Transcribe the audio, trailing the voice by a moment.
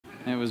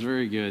That was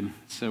very good.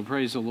 So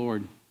praise the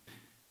Lord.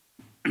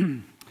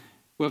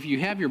 Well, if you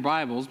have your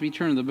Bibles, be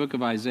turned to the book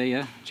of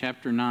Isaiah,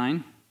 chapter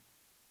 9.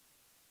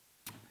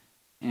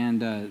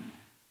 And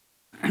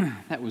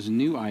that was a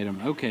new item.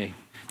 Okay.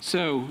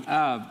 So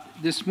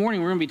this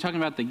morning we're going to be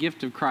talking about the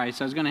gift of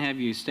Christ. I was going to have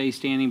you stay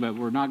standing, but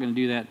we're not going to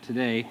do that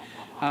today.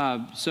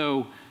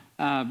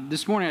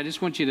 This morning I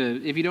just want you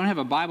to, if you don't have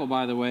a Bible,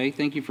 by the way,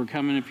 thank you for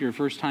coming. If you're a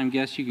first-time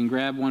guest, you can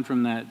grab one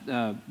from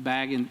that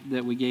bag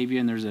that we gave you,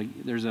 and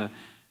there's a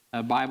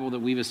Bible that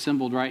we've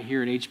assembled right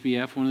here at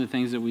HBF. One of the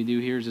things that we do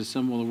here is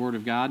assemble the Word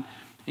of God.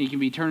 And you can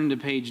be turning to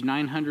page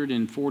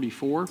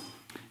 944,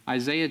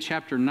 Isaiah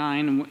chapter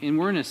 9. And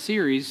we're in a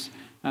series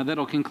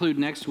that'll conclude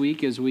next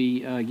week as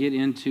we get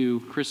into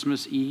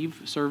Christmas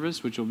Eve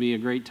service, which will be a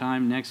great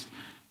time next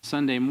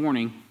Sunday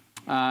morning.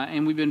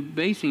 And we've been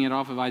basing it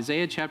off of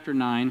Isaiah chapter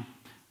 9,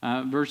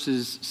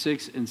 verses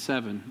 6 and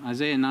 7.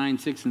 Isaiah 9,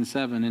 6 and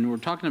 7. And we're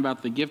talking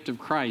about the gift of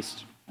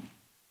Christ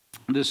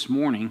this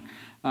morning.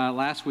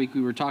 Last week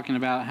we were talking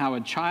about how a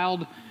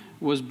child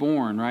was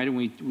born, right? And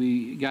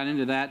we got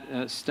into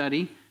that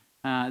study.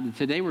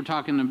 Today we're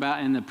talking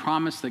about, and the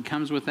promise that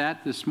comes with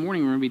that. This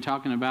morning we're going to be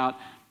talking about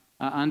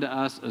unto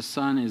us a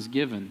son is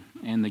given,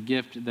 and the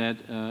gift that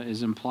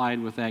is implied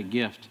with that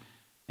gift.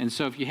 And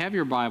so if you have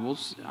your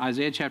Bibles,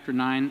 Isaiah chapter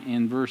 9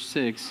 and verse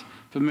 6,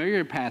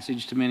 familiar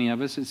passage to many of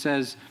us. It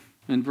says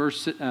in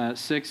verse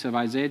 6 of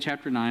Isaiah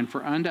chapter 9,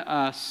 "For unto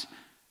us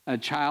a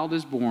child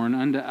is born,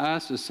 unto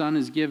us a son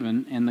is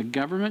given, and the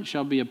government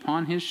shall be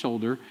upon his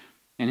shoulder,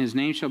 and his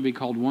name shall be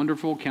called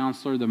Wonderful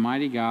Counselor, the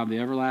Mighty God, the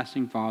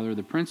Everlasting Father,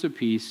 the Prince of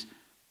Peace.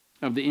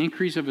 Of the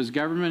increase of his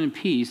government and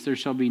peace there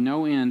shall be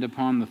no end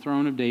upon the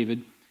throne of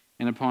David,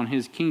 and upon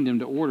his kingdom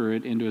to order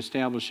it, and to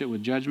establish it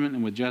with judgment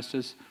and with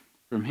justice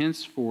from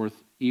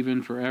henceforth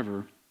even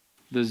forever.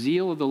 The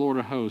zeal of the Lord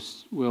of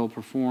hosts will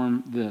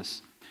perform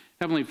this."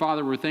 Heavenly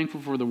Father, we're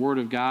thankful for the Word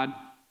of God.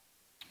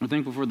 We're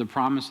thankful for the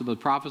promise of the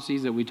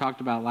prophecies that we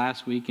talked about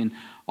last week, and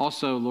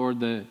also, Lord,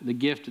 the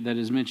gift that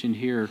is mentioned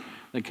here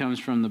that comes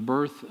from the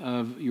birth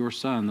of your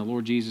Son, the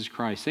Lord Jesus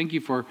Christ. Thank you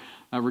for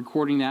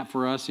recording that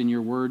for us in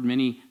your Word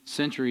many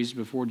centuries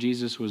before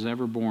Jesus was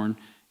ever born,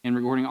 and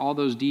recording all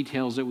those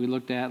details that we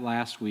looked at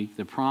last week,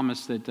 the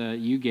promise that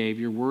you gave.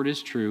 Your Word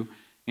is true,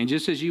 and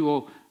just as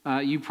you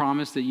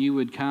promised that you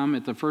would come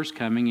at the first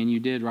coming, and you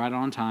did right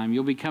on time,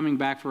 you'll be coming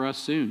back for us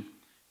soon.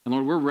 And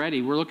Lord, we're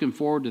ready. We're looking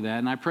forward to that.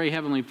 And I pray,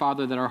 Heavenly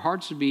Father, that our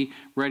hearts would be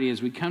ready as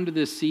we come to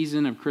this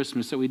season of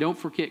Christmas, that we don't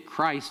forget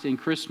Christ in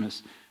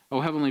Christmas. Oh,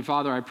 Heavenly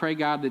Father, I pray,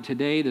 God, that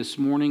today, this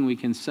morning, we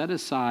can set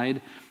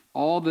aside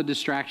all the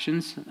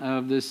distractions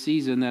of this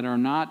season that are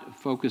not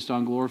focused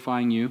on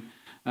glorifying you.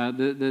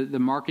 The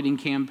marketing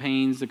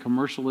campaigns, the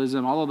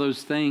commercialism, all of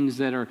those things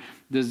that are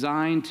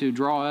designed to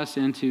draw us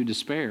into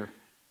despair.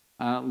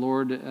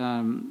 Lord,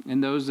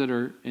 and those that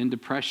are in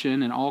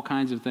depression and all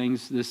kinds of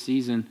things this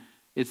season,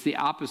 it's the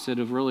opposite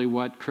of really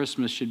what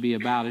Christmas should be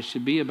about. It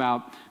should be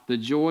about the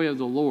joy of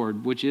the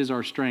Lord, which is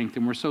our strength.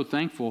 And we're so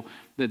thankful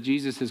that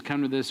Jesus has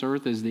come to this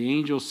earth as the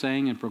angels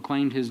sang and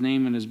proclaimed his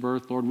name in his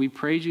birth. Lord, we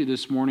praise you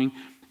this morning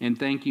and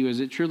thank you, as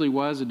it truly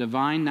was a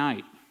divine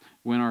night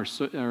when our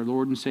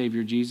Lord and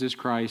Savior Jesus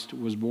Christ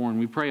was born.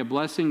 We pray a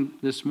blessing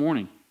this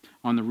morning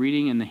on the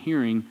reading and the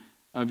hearing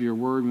of your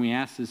word, and we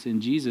ask this in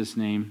Jesus'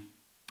 name.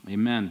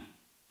 Amen.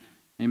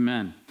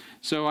 Amen.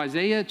 So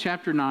Isaiah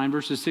chapter 9,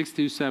 verses 6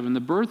 through 7, the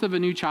birth of a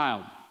new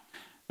child.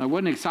 What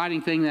an exciting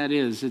thing that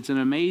is. It's an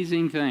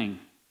amazing thing.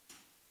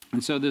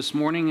 And so this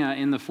morning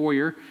in the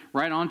foyer,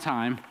 right on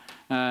time,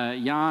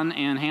 Jan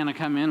and Hannah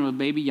come in with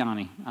baby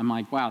Yanni. I'm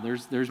like, wow,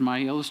 there's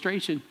my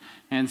illustration.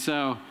 And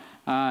so,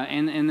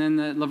 and then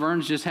the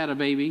Laverne's just had a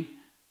baby.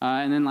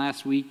 And then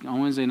last week on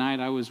Wednesday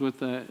night, I was with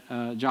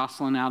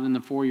Jocelyn out in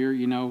the foyer,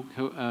 you know,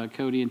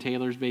 Cody and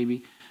Taylor's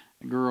baby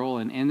girl,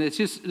 and it's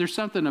just, there's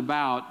something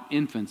about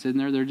infants, isn't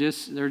there?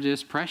 They're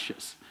just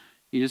precious.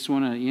 You just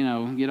want to, you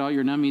know, get all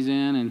your nummies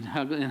in and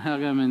hug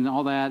them and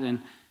all that, and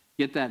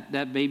get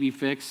that baby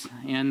fix,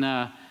 and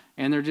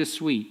they're just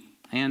sweet.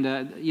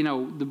 And you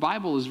know, the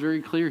Bible is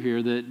very clear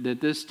here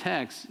that this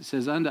text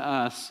says, "Unto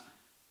us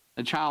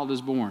a child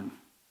is born,"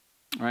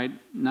 right?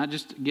 Not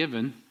just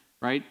given,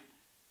 right?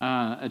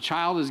 A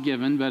child is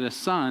given, but a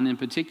son in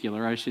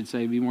particular, I should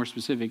say, be more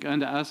specific.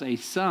 Unto us a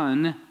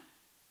son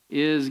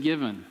is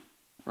given.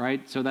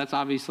 Right? So that's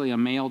obviously a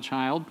male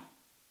child.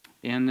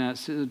 And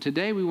so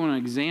today we want to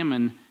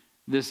examine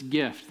this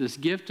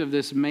gift of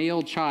this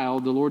male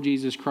child, the Lord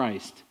Jesus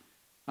Christ.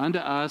 Unto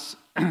us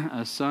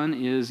a son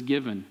is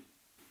given.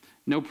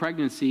 No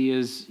pregnancy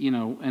is, you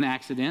know, an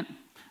accident.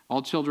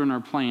 All children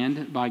are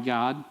planned by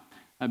God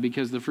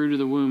because the fruit of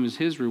the womb is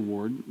his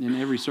reward in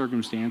every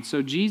circumstance.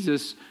 So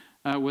Jesus,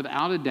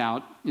 without a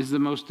doubt, is the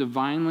most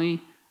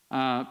divinely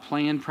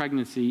planned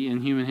pregnancy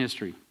in human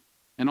history,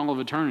 and all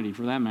of eternity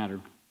for that matter.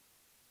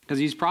 Because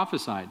he's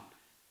prophesied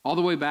all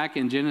the way back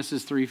in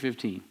Genesis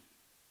 3:15.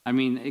 I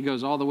mean, it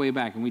goes all the way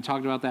back, and we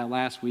talked about that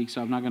last week, so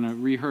I'm not going to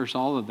rehearse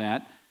all of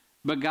that.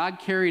 But God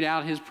carried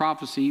out his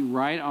prophecy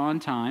right on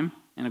time,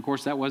 and of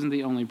course that wasn't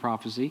the only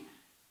prophecy.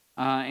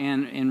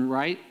 And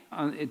right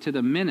to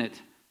the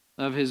minute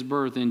of his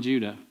birth in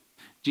Judah.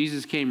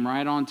 Jesus came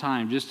right on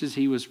time, just as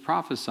he was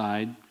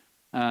prophesied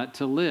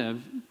to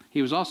live.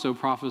 He was also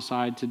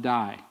prophesied to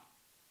die.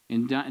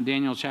 In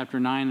Daniel chapter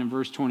 9 and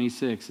verse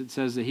 26, it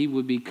says that he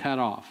would be cut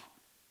off.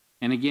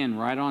 And again,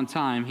 right on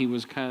time, he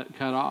was cut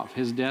off.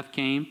 His death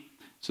came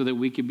so that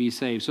we could be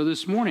saved. So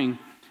this morning,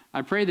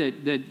 I pray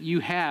that you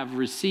have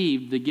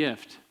received the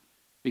gift,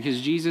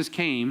 because Jesus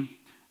came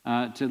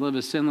to live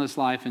a sinless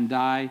life and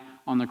die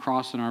on the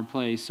cross in our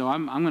place. So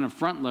I'm going to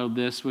front load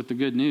this with the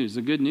good news.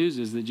 The good news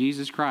is that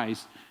Jesus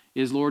Christ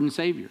is Lord and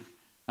Savior.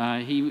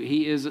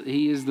 He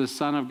is the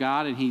Son of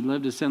God, and he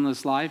lived a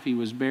sinless life. He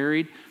was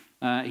buried.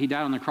 He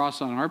died on the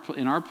cross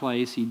in our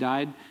place. He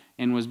died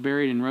and was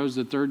buried and rose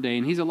the third day.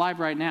 And he's alive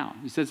right now.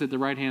 He sits at the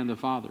right hand of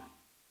the Father.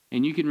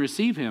 And you can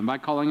receive him by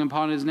calling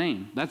upon his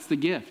name. That's the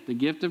gift. The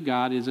gift of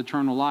God is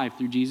eternal life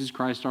through Jesus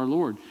Christ our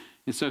Lord.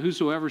 And so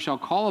whosoever shall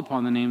call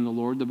upon the name of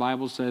the Lord, the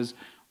Bible says,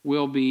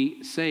 will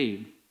be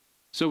saved.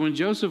 So when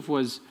Joseph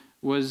was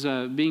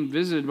being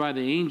visited by the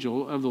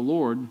angel of the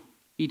Lord,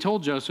 he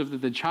told Joseph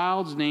that the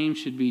child's name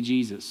should be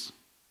Jesus,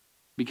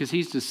 because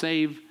he's to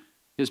save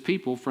his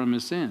people from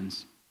his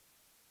sins.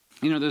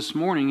 You know, this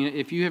morning,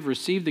 if you have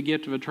received the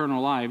gift of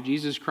eternal life,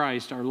 Jesus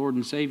Christ, our Lord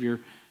and Savior,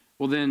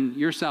 well, then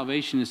your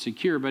salvation is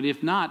secure. But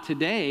if not,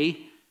 today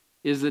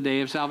is the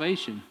day of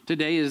salvation.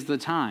 Today is the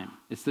time.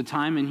 It's the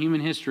time in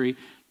human history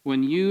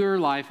when your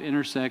life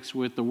intersects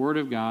with the Word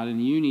of God,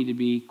 and you need to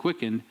be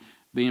quickened,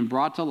 being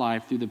brought to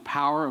life through the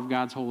power of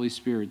God's Holy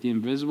Spirit, the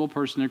invisible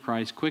person of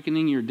Christ,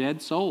 quickening your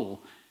dead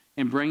soul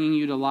and bringing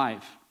you to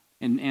life.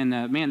 And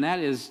man, that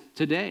is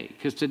today,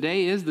 because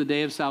today is the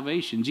day of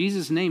salvation.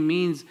 Jesus' name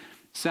means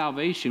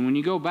salvation. When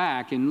you go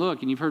back and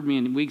look, and you've heard me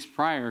in weeks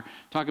prior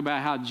talk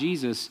about how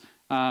Jesus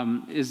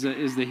is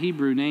the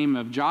Hebrew name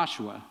of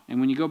Joshua.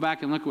 And when you go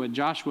back and look at what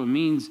Joshua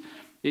means,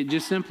 it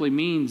just simply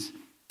means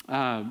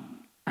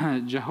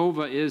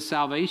Jehovah is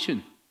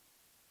salvation.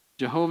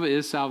 Jehovah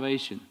is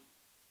salvation.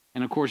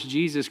 And of course,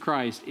 Jesus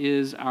Christ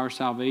is our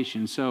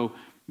salvation. So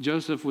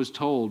Joseph was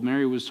told,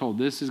 Mary was told,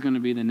 this is going to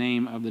be the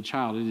name of the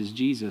child. It is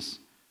Jesus.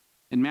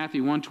 In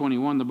Matthew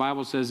 1:21, the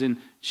Bible says, and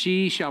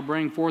she shall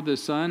bring forth a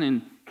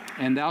son,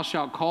 and thou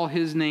shalt call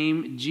his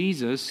name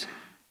Jesus,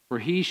 for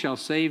he shall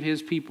save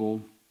his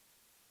people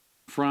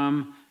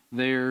from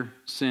their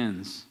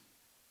sins.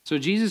 So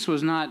Jesus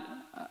was not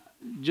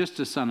just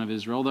a son of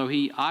Israel, though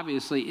he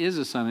obviously is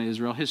a son of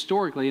Israel.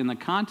 Historically, in the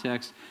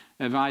context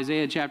of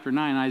Isaiah chapter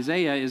 9,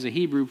 Isaiah is a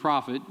Hebrew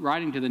prophet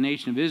writing to the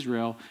nation of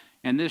Israel,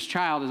 and this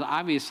child is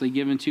obviously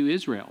given to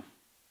Israel.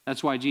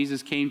 That's why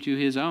Jesus came to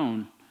his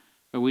own,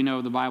 but we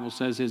know the Bible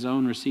says his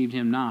own received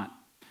him not.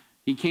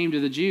 He came to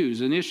the Jews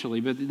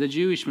initially, but the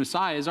Jewish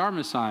Messiah is our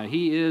Messiah.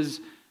 He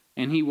is,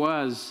 and he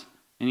was,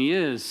 and he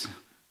is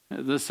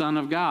the Son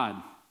of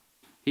God.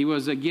 He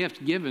was a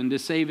gift given to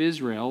save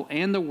Israel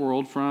and the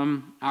world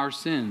from our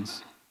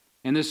sins.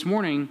 And this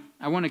morning,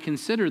 I want to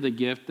consider the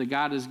gift that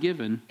God has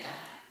given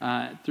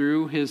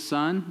through his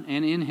Son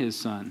and in his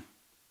Son.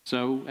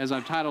 So, as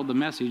I've titled the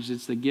message,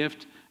 it's the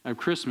gift of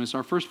Christmas.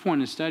 Our first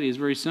point of study is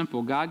very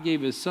simple. God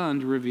gave his Son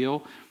to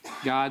reveal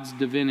God's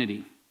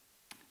divinity.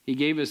 He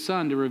gave his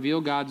Son to reveal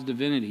God's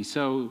divinity.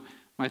 So,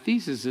 my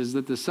thesis is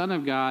that the Son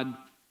of God,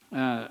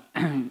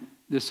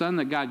 the Son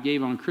that God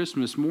gave on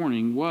Christmas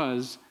morning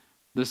was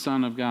the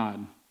Son of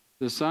God.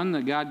 The Son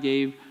that God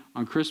gave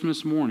on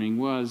Christmas morning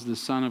was the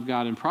Son of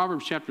God. In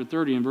Proverbs chapter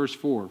 30 and verse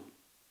 4,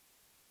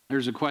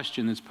 there's a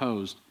question that's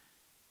posed.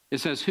 It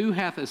says, who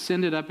hath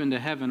ascended up into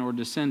heaven or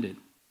descended?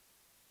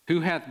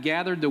 Who hath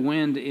gathered the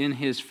wind in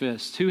his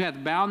fist? Who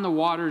hath bound the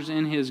waters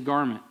in his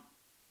garment?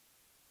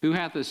 Who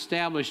hath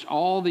established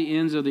all the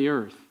ends of the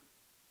earth?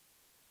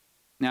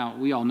 Now,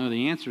 we all know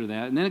the answer to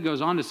that. And then it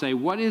goes on to say,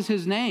 what is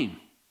his name?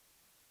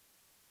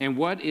 And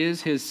what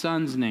is his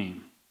Son's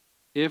name?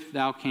 If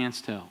thou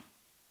canst tell.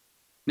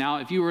 Now,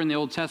 if you were in the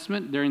Old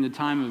Testament during the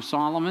time of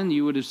Solomon,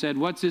 you would have said,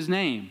 what's his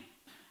name?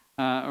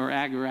 Or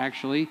Agar,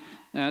 actually.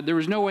 There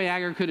was no way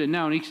Agar could have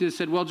known. He could have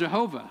said, well,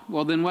 Jehovah.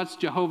 Well, then what's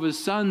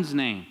Jehovah's son's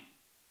name?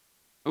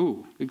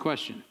 Oh, good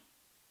question.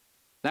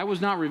 That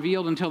was not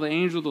revealed until the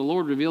angel of the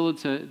Lord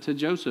revealed it to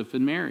Joseph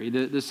and Mary.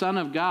 The Son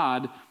of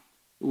God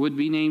would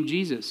be named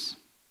Jesus.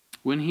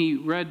 When he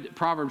read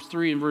Proverbs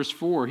 3 and verse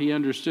 4, he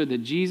understood that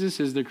Jesus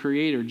is the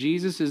creator.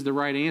 Jesus is the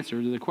right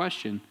answer to the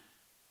question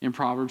in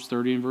Proverbs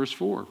 30 and verse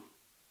 4.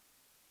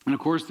 And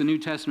of course, the New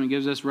Testament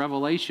gives us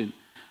revelation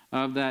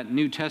of that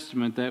New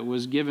Testament that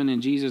was given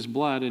in Jesus'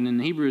 blood. And in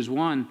Hebrews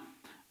 1,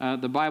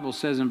 the Bible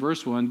says in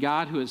verse 1,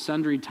 God, who at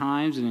sundry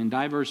times and in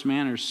diverse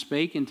manners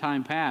spake in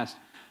time past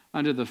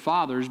unto the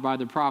fathers by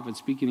the prophets,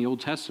 speaking the Old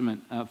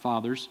Testament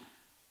fathers,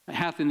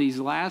 hath in these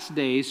last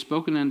days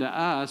spoken unto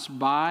us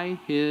by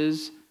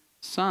his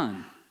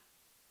Son,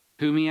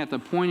 whom he hath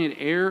appointed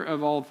heir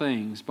of all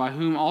things, by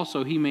whom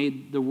also he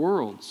made the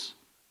worlds.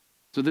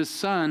 So this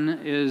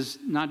Son is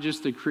not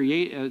just the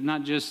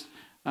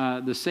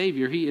the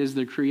Savior, he is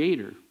the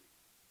Creator.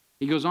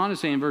 He goes on to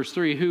say in verse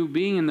 3, who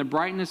being in the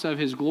brightness of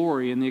his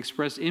glory and the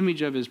express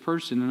image of his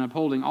person, and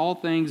upholding all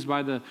things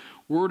by the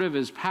word of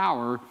his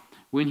power,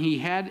 when he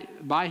had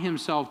by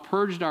himself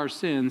purged our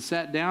sins,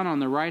 sat down on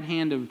the right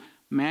hand of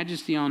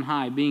majesty on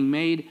high, being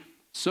made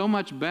so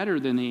much better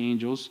than the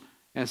angels,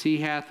 as he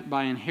hath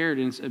by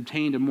inheritance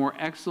obtained a more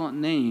excellent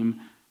name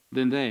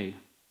than they.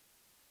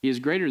 He is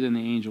greater than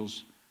the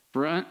angels.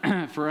 For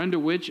unto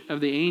which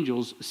of the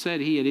angels said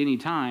he at any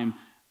time,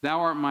 Thou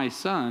art my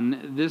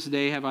son, this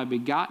day have I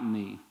begotten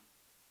thee?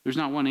 There's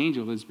not one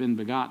angel that's been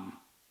begotten.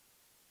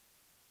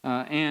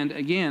 And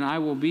again, I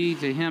will be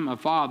to him a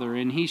father,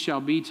 and he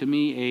shall be to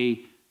me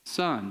a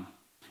son.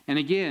 And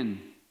again,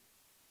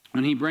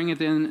 when he bringeth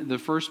in the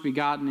first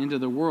begotten into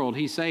the world,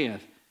 he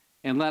saith,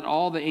 And let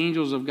all the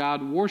angels of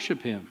God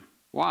worship him.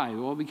 Why?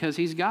 Well, because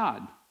he's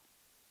God.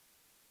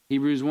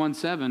 Hebrews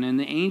 1:7,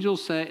 and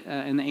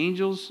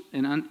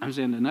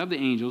of the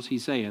angels he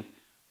saith,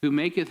 Who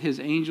maketh his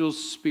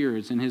angels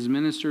spirits, and his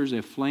ministers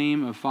a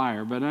flame of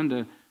fire. But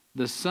unto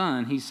the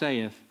Son he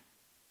saith,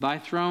 Thy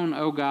throne,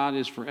 O God,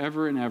 is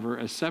forever and ever.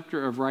 A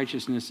scepter of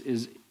righteousness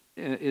is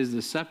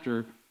the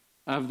scepter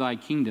of thy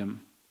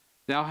kingdom.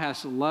 Thou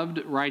hast loved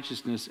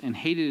righteousness and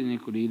hated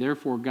iniquity.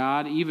 Therefore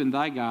God, even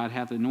thy God,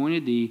 hath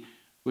anointed thee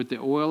with the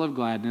oil of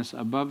gladness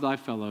above thy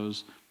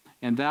fellows.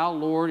 And thou,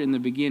 Lord, in the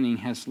beginning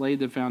hast laid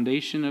the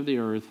foundation of the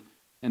earth,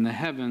 and the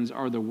heavens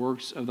are the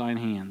works of thine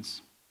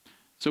hands.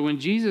 So when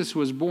Jesus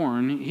was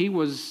born, he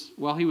was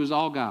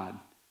all God,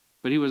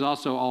 but he was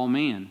also all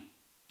man.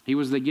 He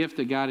was the gift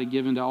that God had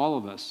given to all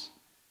of us.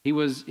 He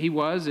was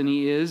and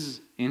he is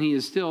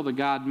still the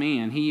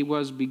God-man. He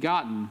was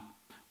begotten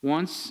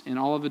once in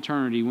all of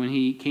eternity when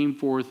he came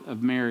forth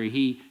of Mary.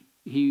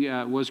 He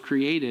was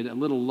created a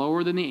little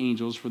lower than the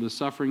angels for the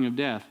suffering of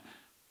death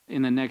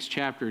in the next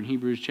chapter, in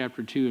Hebrews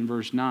chapter 2 and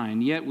verse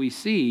 9. Yet we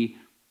see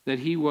that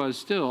he was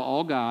still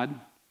all God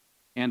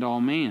and all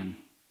man.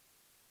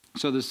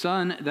 So the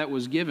Son that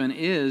was given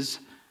is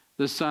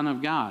the Son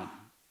of God.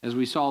 As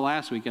we saw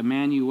last week,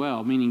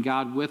 Emmanuel, meaning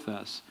God with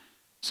us.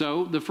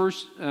 So the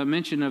first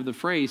mention of the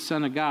phrase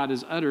Son of God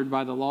is uttered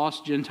by the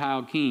lost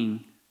Gentile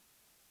king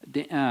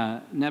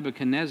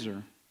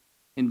Nebuchadnezzar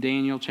in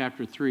Daniel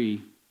chapter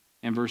 3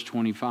 and verse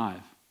 25.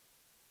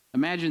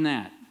 Imagine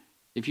that.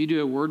 If you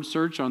do a word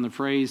search on the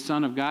phrase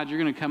Son of God, you're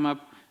going to come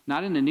up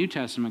not in the New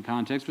Testament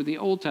context, but the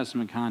Old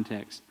Testament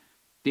context.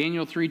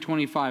 Daniel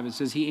 3:25, it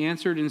says, He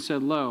answered and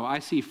said, Lo, I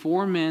see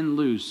 4 men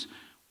loose,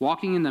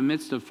 walking in the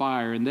midst of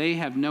fire, and they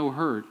have no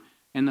hurt.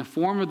 And the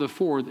form of the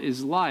fourth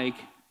is like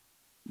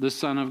the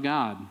Son of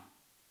God.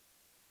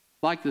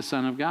 Like the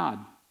Son of God.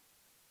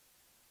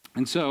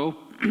 And so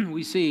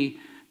we see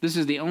this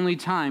is the only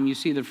time you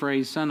see the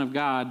phrase Son of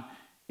God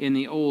in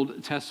the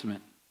Old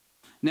Testament.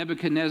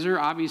 Nebuchadnezzar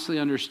obviously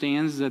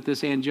understands that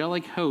this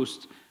angelic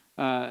host,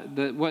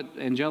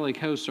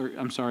 Nebuchadnezzar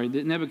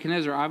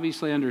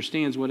obviously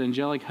understands what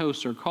angelic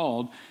hosts are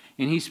called,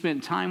 and he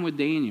spent time with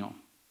Daniel,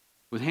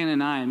 with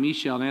Hananiah,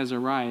 Mishael, and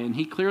Azariah, and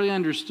he clearly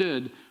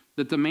understood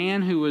that the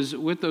man who was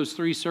with those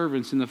 3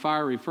 servants in the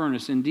fiery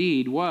furnace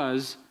indeed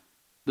was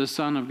the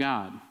Son of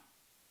God.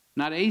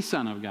 Not a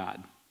Son of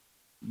God,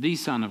 the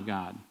Son of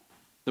God,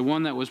 the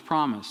one that was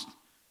promised.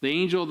 The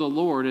angel of the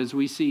Lord, as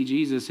we see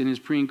Jesus in his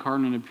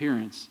pre-incarnate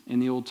appearance in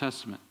the Old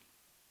Testament.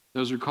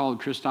 Those are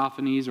called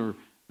Christophanies, or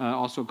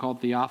also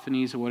called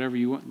theophanies, or whatever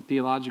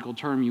theological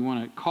term you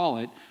want to call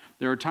it.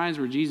 There are times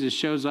where Jesus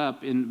shows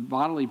up in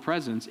bodily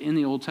presence in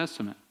the Old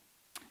Testament.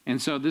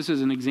 And so this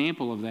is an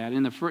example of that.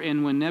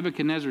 And when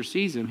Nebuchadnezzar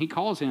sees him, he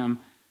calls him,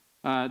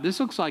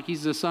 this looks like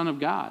he's the Son of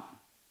God.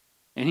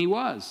 And he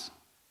was.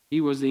 He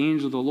was the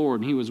angel of the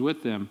Lord, and he was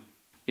with them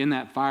in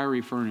that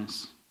fiery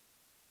furnace.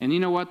 And you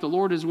know what? The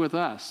Lord is with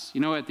us. You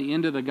know, at the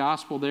end of the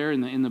gospel there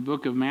in the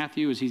book of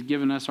Matthew, as he's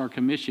given us our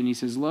commission, he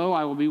says, Lo,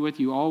 I will be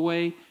with you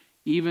always,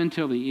 even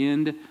till the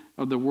end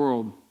of the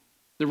world.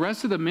 The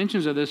rest of the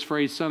mentions of this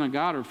phrase, Son of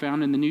God, are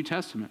found in the New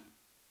Testament.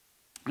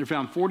 They're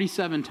found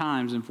 47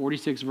 times in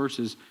 46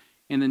 verses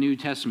in the New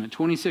Testament.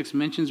 26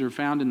 mentions are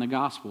found in the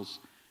Gospels.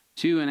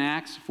 2 in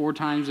Acts, 4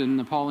 times in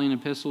the Pauline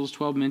epistles,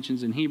 12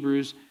 mentions in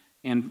Hebrews,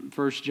 and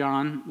 1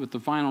 John, with the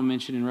final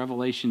mention in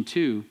Revelation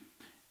 2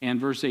 and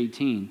verse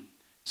 18.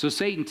 So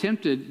Satan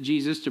tempted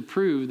Jesus to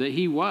prove that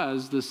he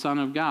was the Son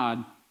of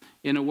God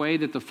in a way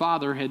that the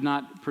Father had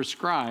not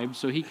prescribed,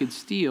 so he could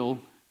steal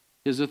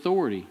his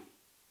authority.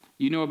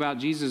 You know about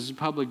Jesus'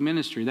 public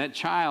ministry. That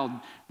child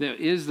that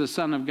is the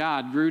Son of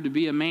God grew to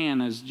be a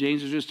man, as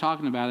James was just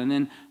talking about. And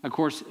then, of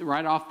course,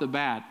 right off the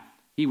bat,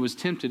 he was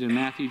tempted in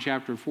Matthew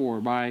chapter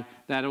 4 by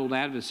that old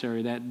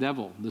adversary, that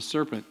devil, the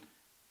serpent,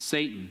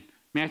 Satan.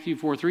 Matthew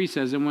 4:3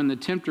 says, And when the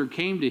tempter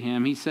came to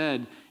him, he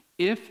said,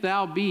 If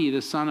thou be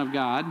the Son of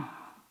God,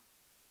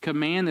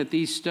 command that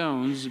these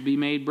stones be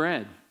made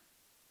bread.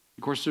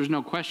 Of course, there's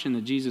no question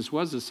that Jesus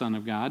was the Son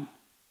of God,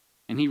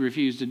 and he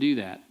refused to do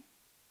that.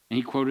 And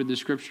he quoted the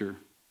scripture,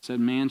 said,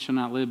 Man shall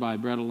not live by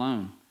bread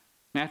alone.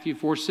 Matthew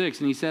 4:6,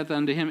 And he saith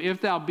unto him,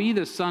 If thou be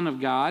the Son of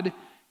God,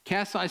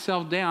 cast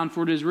thyself down,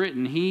 for it is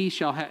written, He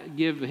shall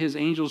give his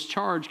angels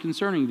charge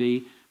concerning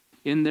thee.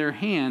 In their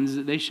hands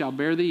they shall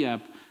bear thee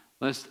up,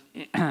 lest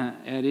at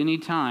any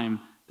time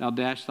thou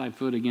dash thy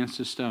foot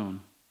against a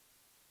stone.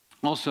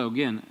 Also,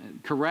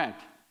 again,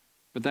 correct.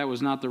 but that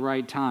was not the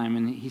right time.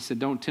 And he said,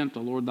 don't tempt the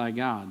Lord thy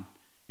God.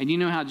 And you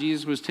know how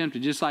Jesus was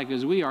tempted, just like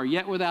as we are,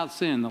 yet without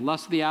sin, the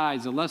lust of the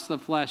eyes, the lust of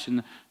the flesh,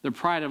 and the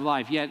pride of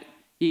life. Yet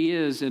he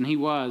is, and he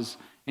was,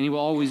 and he will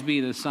always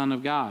be the Son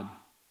of God.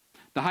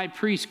 The high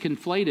priest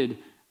conflated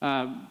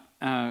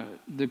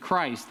the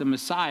Christ, the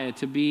Messiah,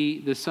 to be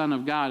the Son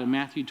of God in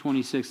Matthew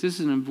 26. This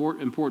is an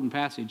important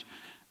passage,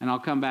 and I'll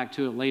come back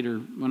to it later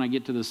when I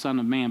get to the Son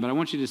of Man. But I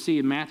want you to see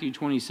in Matthew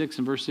 26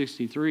 and verse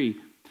 63,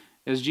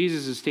 as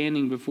Jesus is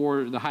standing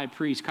before the high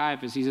priest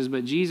Caiaphas, he says,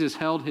 but Jesus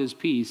held his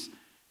peace,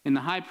 and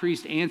the high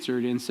priest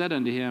answered and said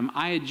unto him,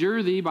 I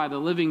adjure thee by the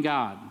living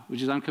God,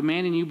 which is I'm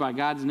commanding you by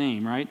God's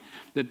name, right,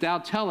 that thou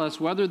tell us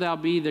whether thou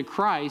be the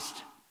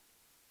Christ,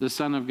 the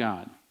Son of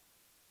God.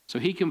 So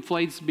he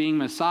conflates being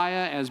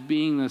Messiah as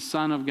being the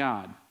Son of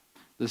God,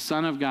 the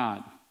Son of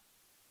God.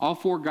 All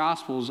four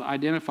Gospels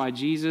identify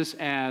Jesus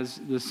as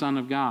the Son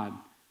of God.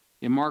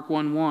 In Mark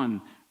 1:1,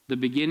 the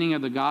beginning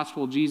of the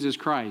gospel of Jesus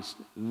Christ,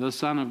 the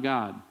Son of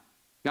God.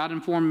 God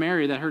informed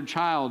Mary that her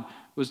child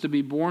was to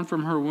be born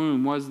from her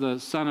womb was the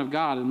Son of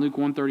God in Luke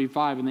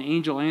 1:35. And the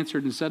angel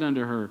answered and said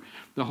unto her,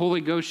 the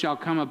Holy Ghost shall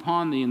come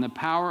upon thee, and the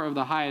power of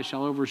the highest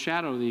shall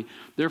overshadow thee.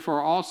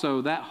 Therefore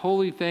also that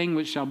holy thing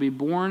which shall be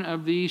born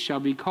of thee shall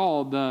be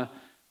called the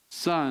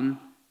Son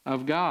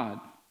of God.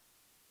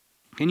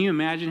 Can you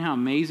imagine how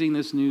amazing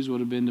this news would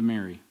have been to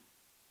Mary?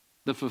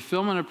 The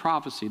fulfillment of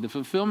prophecy, the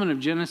fulfillment of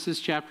Genesis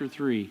chapter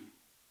 3,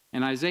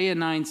 and Isaiah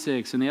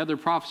 9:6, and the other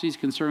prophecies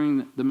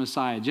concerning the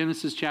Messiah.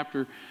 Genesis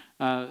chapter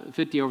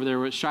 50 over there,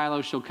 where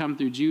Shiloh shall come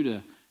through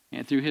Judah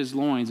and through his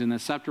loins, and the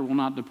scepter will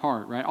not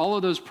depart, right? All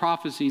of those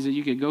prophecies that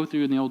you could go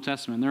through in the Old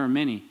Testament, there are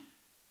many,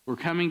 were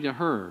coming to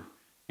her,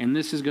 and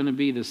this is going to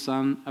be the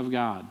Son of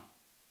God.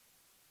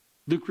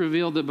 Luke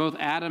revealed that both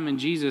Adam and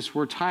Jesus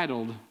were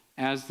titled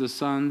as the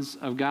sons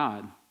of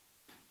God.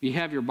 If you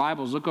have your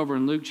Bibles, look over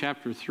in Luke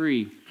chapter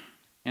 3,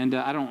 and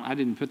I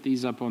didn't put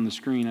these up on the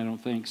screen, I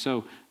don't think.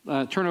 So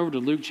turn over to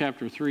Luke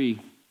chapter 3.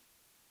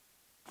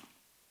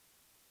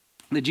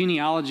 The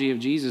genealogy of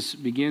Jesus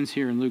begins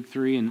here in Luke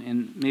 3,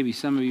 and maybe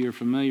some of you are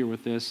familiar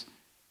with this.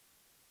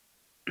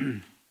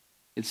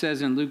 It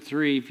says in Luke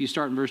 3, if you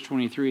start in verse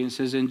 23, it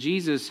says, and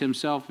Jesus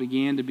himself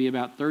began to be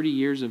about 30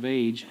 years of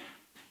age,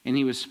 and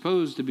he was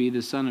supposed to be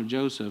the son of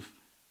Joseph,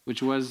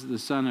 which was the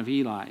son of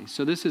Eli.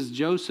 So this is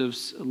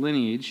Joseph's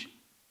lineage.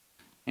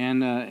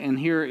 And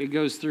here it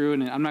goes through,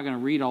 and I'm not going to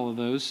read all of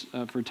those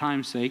for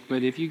time's sake,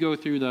 but if you go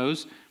through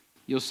those,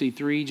 you'll see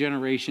 3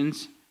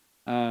 generations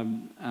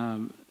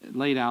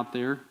laid out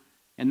there.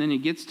 And then it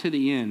gets to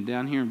the end,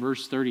 down here in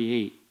verse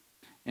 38.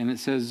 And it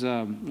says,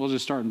 we'll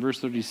just start in verse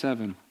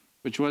 37,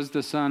 which was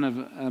the son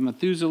of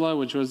Methuselah,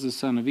 which was the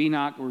son of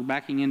Enoch. We're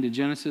backing into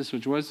Genesis,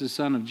 which was the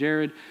son of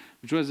Jared,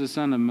 which was the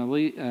son of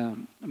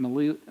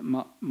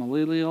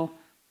Malileel,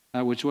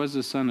 which was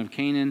the son of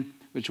Canaan,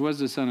 which was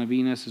the son of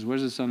Enos, which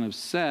was the son of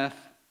Seth,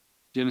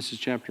 Genesis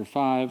chapter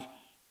 5,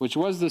 which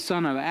was the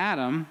son of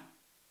Adam,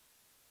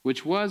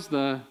 which was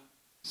the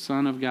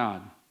Son of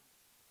God.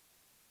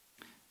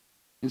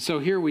 And so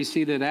here we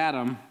see that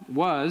Adam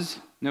was,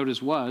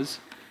 notice was,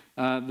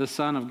 the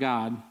Son of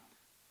God,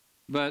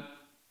 but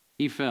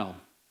he fell,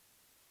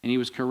 and he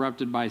was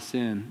corrupted by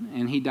sin,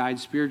 and he died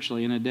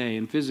spiritually in a day,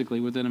 and physically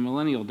within a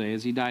millennial day,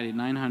 as he died at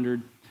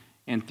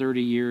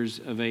 930 years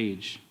of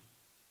age.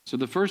 So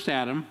the first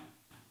Adam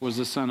was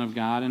the Son of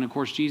God, and of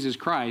course Jesus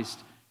Christ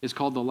is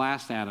called the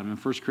last Adam in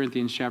 1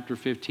 Corinthians chapter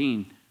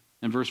 15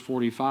 and verse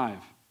 45.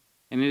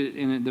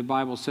 And the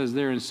Bible says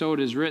there, and so it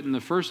is written,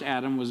 the first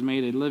Adam was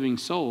made a living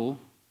soul,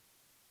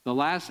 the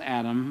last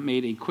Adam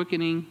made a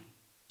quickening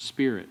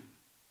spirit.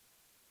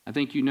 I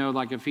think you know,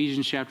 like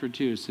Ephesians chapter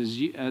 2, it says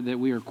that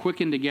we are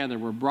quickened together,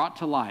 we're brought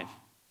to life,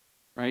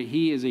 right?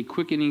 He is a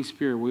quickening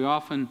spirit. We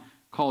often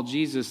call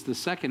Jesus the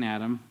second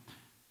Adam,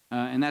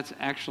 and that's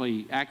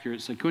actually accurate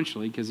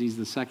sequentially because he's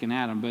the second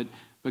Adam.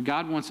 But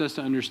God wants us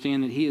to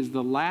understand that he is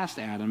the last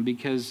Adam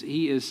because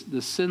he is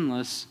the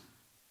sinless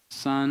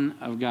Son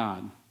of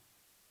God.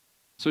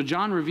 So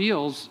John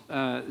reveals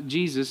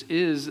Jesus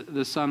is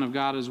the Son of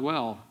God as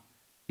well.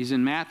 He's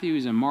in Matthew,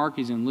 he's in Mark,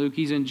 he's in Luke,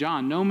 he's in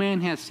John. No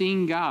man has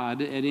seen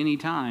God at any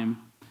time.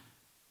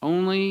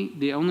 Only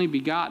the only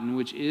begotten,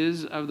 which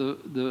is of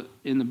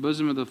in the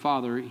bosom of the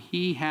Father,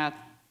 he hath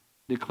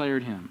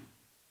declared him.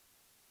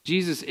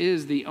 Jesus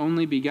is the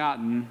only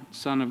begotten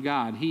Son of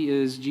God. He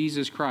is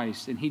Jesus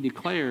Christ, and he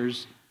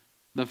declares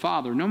the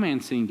Father. No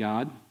man's seen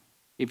God.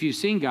 If you've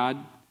seen God,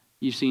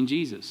 you've seen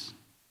Jesus.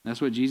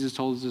 That's what Jesus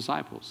told his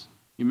disciples.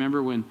 You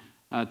remember when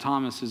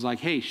Thomas is like,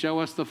 hey, show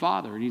us the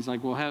Father. And he's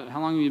like, well, how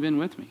long have you been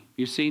with me? If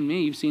you've seen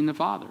me, you've seen the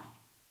Father.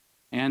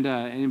 And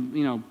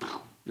you know,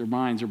 their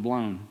minds are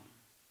blown.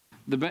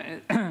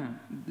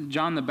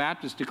 John the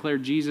Baptist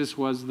declared Jesus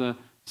was the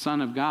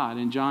Son of God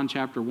in John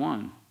chapter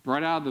 1,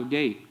 right out of the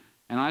gate.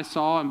 And I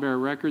saw and bear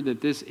record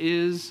that this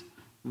is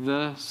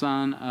the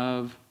Son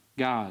of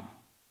God.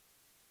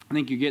 I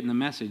think you're getting the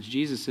message.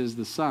 Jesus is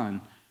the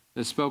Son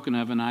that's spoken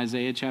of in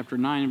Isaiah chapter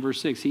 9 and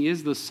verse 6. He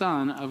is the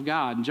Son of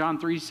God. In John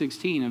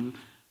 3:16, a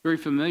very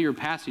familiar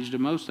passage to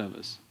most of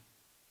us.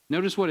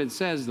 Notice what it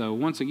says, though.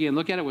 Once again,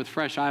 look at it with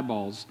fresh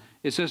eyeballs.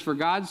 It says, "For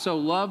God so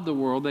loved the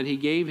world that he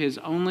gave his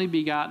only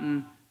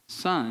begotten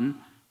Son,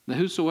 that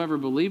whosoever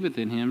believeth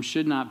in him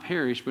should not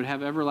perish, but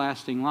have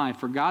everlasting life.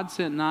 For God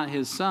sent not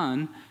his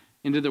Son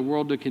into the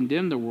world to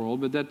condemn the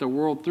world, but that the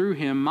world through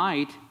him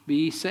might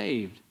be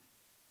saved.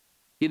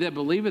 He that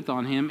believeth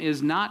on him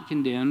is not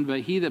condemned,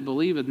 but he that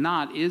believeth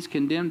not is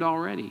condemned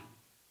already."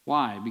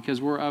 Why? Because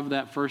we're of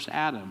that first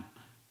Adam.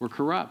 We're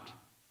corrupt.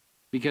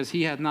 Because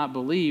he hath not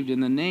believed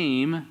in the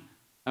name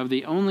of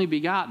the only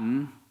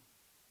begotten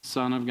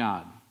Son of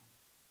God.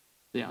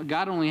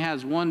 God only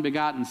has one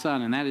begotten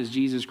Son, and that is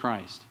Jesus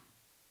Christ.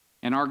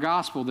 And our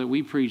gospel that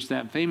we preach,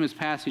 that famous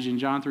passage in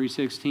John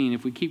 3:16,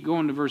 if we keep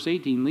going to verse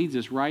 18, leads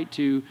us right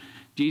to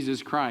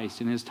Jesus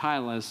Christ and his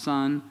title as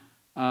Son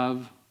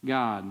of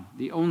God,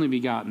 the only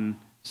begotten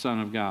Son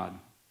of God.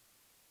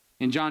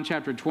 In John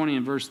chapter 20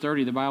 and verse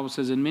 30, the Bible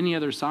says, "And many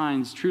other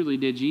signs truly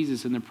did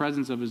Jesus in the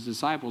presence of his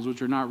disciples,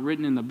 which are not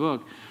written in the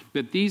book,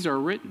 but these are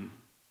written,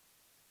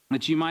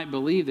 that you might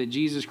believe that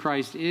Jesus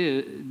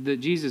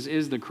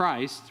is the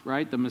Christ,"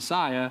 right, the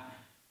Messiah,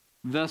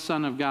 "the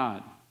Son of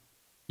God."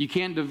 You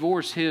can't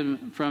divorce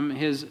him from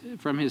his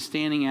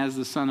standing as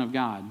the Son of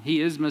God. He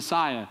is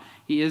Messiah.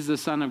 He is the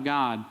Son of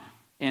God.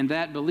 And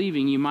that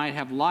believing, you might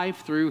have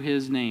life through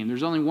his name.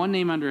 There's only one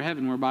name under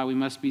heaven whereby we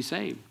must be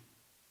saved.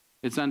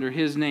 It's under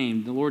his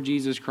name, the Lord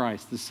Jesus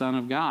Christ, the Son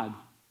of God.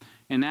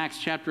 In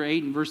Acts chapter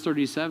 8 and verse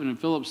 37, and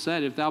Philip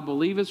said, "If thou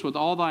believest with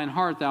all thine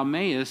heart, thou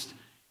mayest."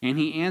 And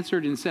he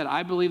answered and said,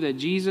 "I believe that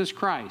Jesus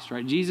Christ,"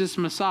 right, Jesus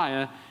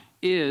Messiah,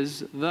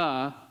 "is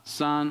the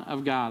Son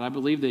of God." I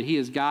believe that he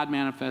is God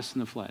manifest in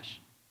the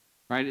flesh.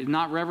 Right? It's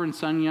not Reverend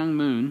Sun Young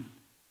Moon.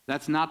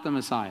 That's not the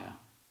Messiah.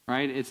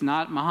 Right? It's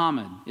not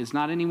Muhammad. It's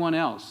not anyone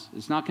else.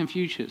 It's not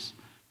Confucius.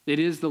 It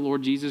is the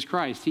Lord Jesus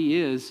Christ. He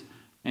is,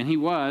 and he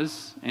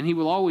was, and he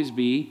will always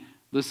be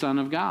the Son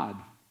of God.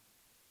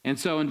 And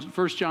so in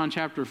 1 John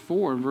chapter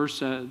 4,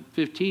 verse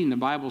 15, the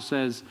Bible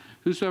says,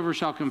 "Whosoever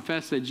shall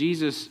confess that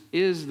Jesus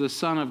is the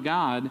Son of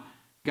God,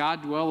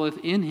 God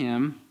dwelleth in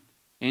him,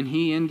 and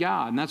he in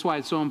God." And that's why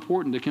it's so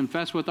important to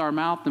confess with our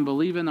mouth and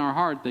believe in our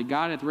heart that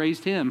God hath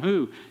raised him.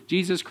 Who?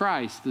 Jesus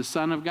Christ, the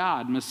Son of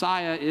God.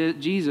 Messiah,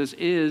 Jesus,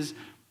 is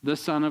the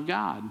Son of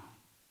God.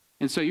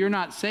 And so you're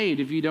not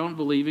saved if you don't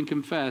believe and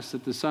confess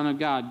that the Son of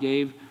God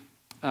gave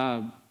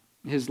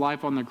his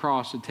life on the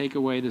cross to take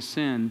away the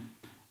sin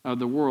of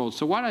the world.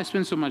 So why do I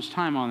spend so much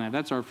time on that?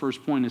 That's our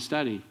first point of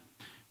study.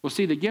 Well,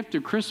 see, the gift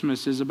of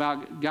Christmas is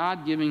about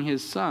God giving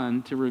his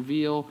Son to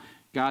reveal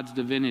God's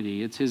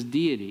divinity. It's his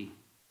deity.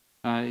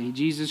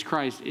 Jesus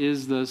Christ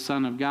is the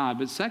Son of God.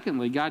 But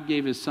secondly, God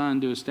gave his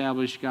Son to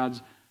establish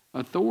God's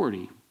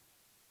authority.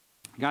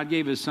 God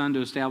gave his Son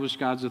to establish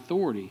God's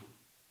authority.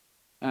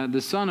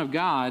 The Son of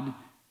God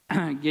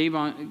gave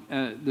on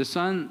the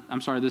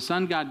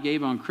Son God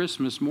gave on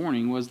Christmas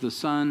morning was the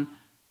Son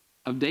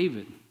of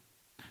David.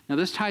 Now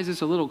this ties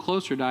us a little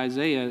closer to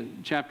Isaiah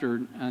chapter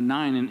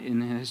 9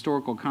 in a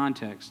historical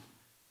context.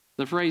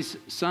 The phrase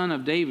 "Son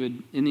of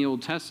David" in the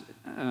Old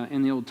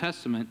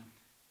Testament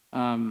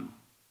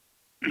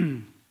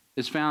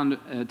is found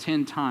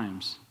 10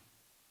 times.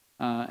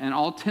 And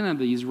all 10 of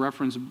these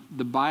reference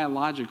the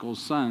biological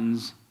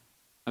sons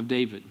of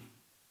David.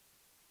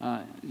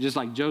 Just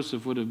like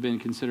Joseph would have been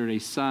considered a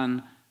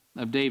son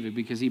of David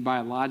because he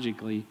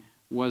biologically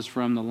was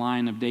from the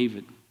line of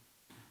David.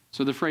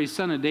 So the phrase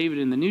 "son of David"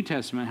 in the New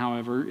Testament,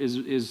 however, is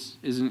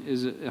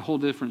a whole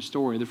different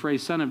story. The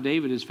phrase "son of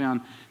David" is found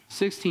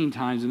 16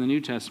 times in the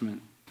New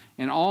Testament.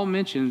 And all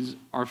mentions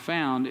are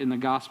found in the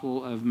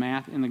Gospels of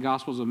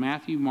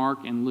Matthew,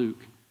 Mark, and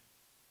Luke.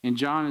 And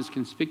John is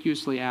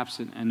conspicuously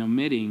absent and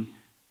omitting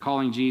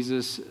calling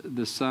Jesus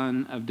the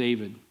Son of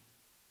David.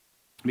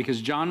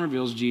 Because John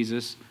reveals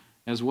Jesus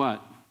as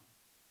what?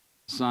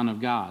 Son of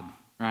God,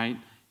 right?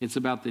 It's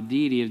about the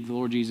deity of the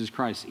Lord Jesus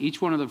Christ.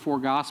 Each one of the four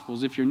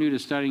Gospels, if you're new to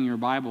studying your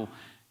Bible,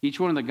 each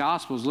one of the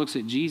Gospels looks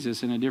at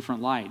Jesus in a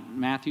different light.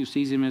 Matthew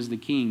sees him as the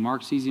king.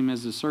 Mark sees him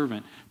as the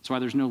servant. That's why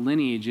there's no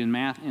lineage in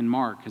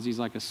Mark, because he's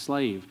like a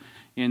slave.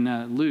 In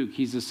Luke,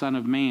 he's the Son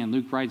of Man.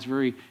 Luke writes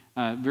very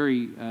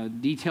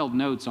detailed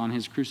notes on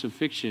his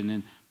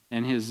crucifixion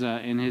and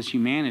his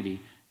humanity.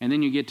 And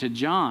then you get to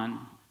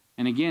John,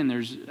 and again,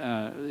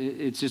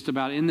 it's just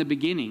about in the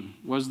beginning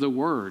was the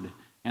Word.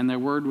 And the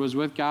Word was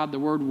with God. The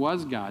Word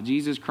was God.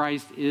 Jesus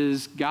Christ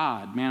is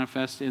God,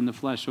 manifest in the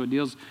flesh. So it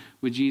deals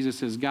with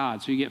Jesus as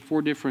God. So you get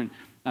four different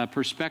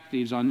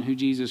perspectives on who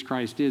Jesus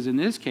Christ is. In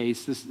this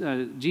case,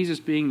 Jesus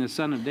being the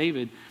Son of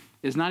David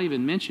is not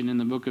even mentioned in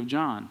the book of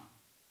John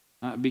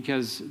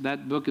because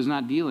that book is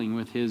not dealing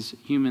with his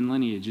human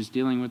lineage. It's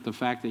dealing with the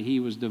fact that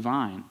he was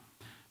divine.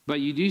 But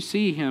you do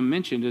see him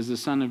mentioned as the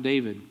Son of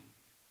David.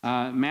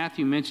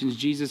 Matthew mentions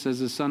Jesus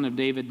as the Son of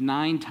David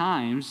 9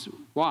 times.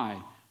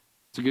 Why?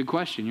 It's a good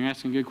question. You're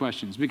asking good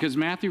questions. Because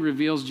Matthew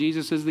reveals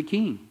Jesus as the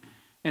king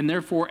and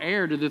therefore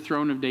heir to the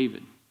throne of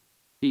David.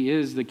 He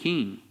is the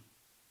king.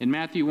 In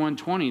Matthew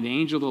 1:20, the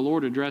angel of the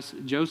Lord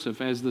addressed Joseph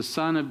as the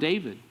son of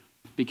David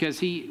because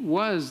he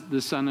was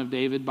the son of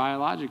David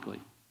biologically.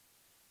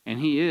 And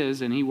he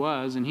is, and he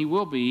was, and he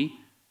will be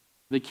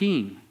the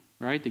king,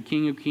 right? The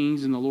King of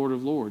Kings and the Lord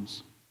of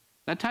Lords.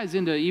 That ties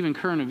into even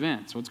current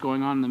events, what's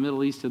going on in the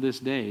Middle East to this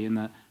day, in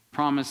the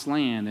Promised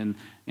Land,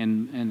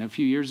 and a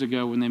few years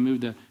ago when they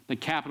moved the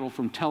capital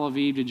from Tel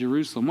Aviv to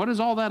Jerusalem. What is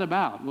all that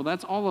about? Well,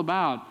 that's all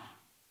about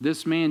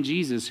this man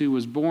Jesus, who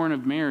was born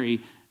of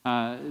Mary,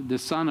 the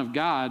Son of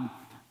God,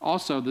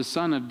 also the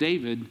son of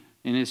David,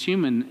 and his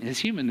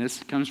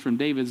humanness comes from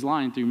David's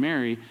line through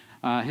Mary.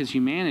 His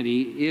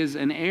humanity is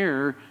an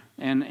heir,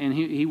 and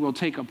he will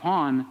take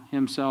upon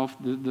himself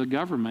the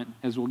government,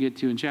 as we'll get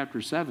to in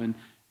chapter 7,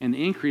 and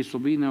the increase will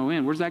be no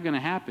end. Where's that going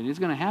to happen? It's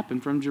going to happen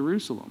from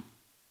Jerusalem.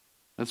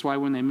 That's why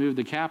when they moved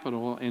the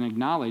capital and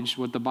acknowledged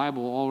what the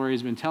Bible already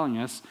has been telling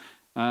us,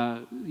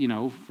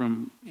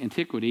 from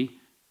antiquity,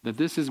 that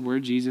this is where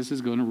Jesus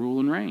is going to rule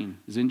and reign,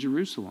 is in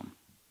Jerusalem.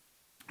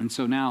 And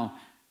so now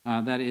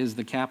that is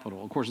the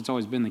capital. Of course, it's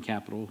always been the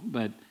capital,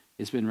 but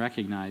it's been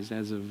recognized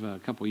as of a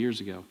couple years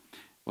ago.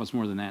 Well, it's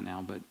more than that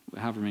now, but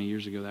however many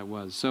years ago that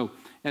was. So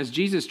as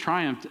Jesus'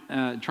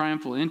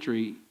 triumphal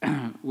entry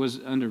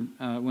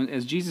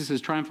as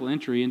Jesus' triumphal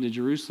entry into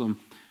Jerusalem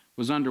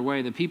was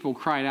underway, the people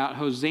cried out,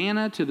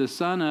 "Hosanna to the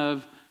Son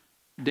of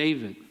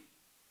David,"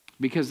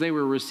 because they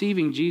were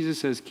receiving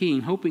Jesus as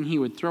king, hoping he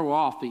would throw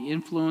off the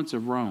influence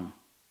of Rome.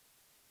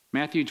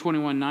 Matthew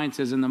 21:9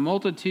 says, "And the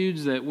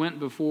multitudes that went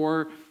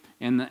before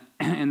and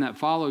that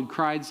followed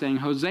cried, saying,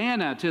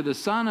 Hosanna to the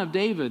Son of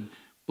David.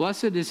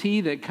 Blessed is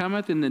he that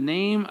cometh in the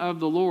name of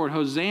the Lord.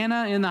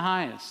 Hosanna in the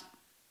highest."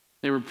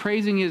 They were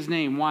praising his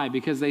name. Why?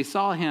 Because they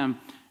saw him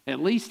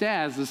at least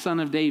as the Son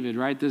of David,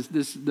 right?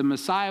 The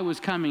Messiah was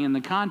coming, and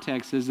the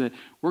context is that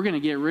we're going to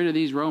get rid of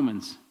these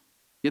Romans,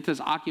 get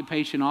this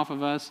occupation off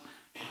of us,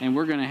 and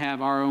we're going to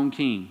have our own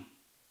king.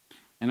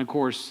 And of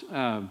course,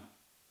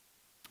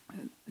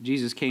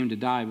 Jesus came to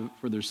die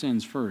for their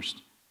sins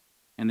first,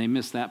 and they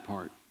missed that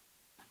part.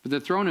 But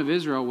the throne of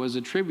Israel was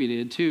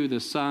attributed to the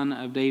Son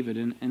of David.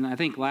 And I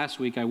think last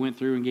week I went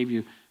through and gave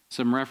you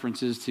some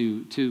references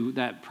to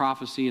that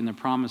prophecy and the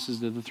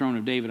promises of the throne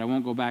of David. I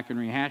won't go back and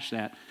rehash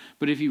that.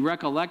 But if you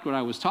recollect what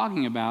I was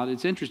talking about,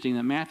 it's interesting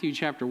that Matthew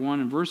chapter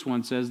 1 and verse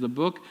 1 says, "The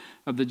book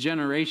of the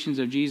generations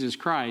of Jesus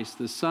Christ,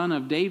 the son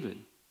of David,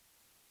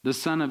 the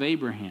son of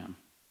Abraham."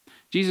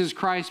 Jesus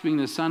Christ, being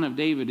the son of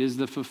David, is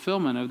the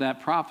fulfillment of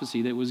that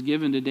prophecy that was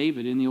given to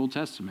David in the Old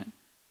Testament.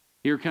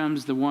 Here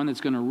comes the one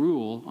that's going to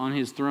rule on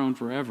his throne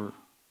forever.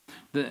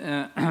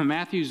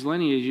 Matthew's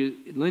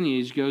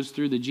lineage goes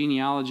through the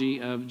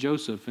genealogy of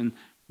Joseph, and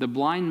the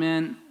blind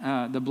men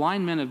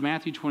of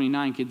Matthew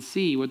 29 could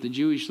see what the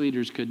Jewish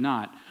leaders could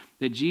not,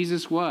 that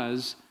Jesus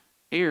was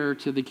heir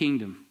to the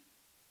kingdom.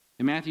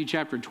 In Matthew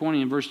chapter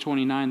 20 and verse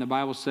 29, the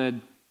Bible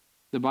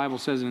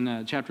says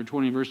in chapter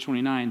 20 and verse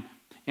 29,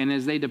 "And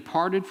as they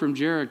departed from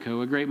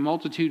Jericho, a great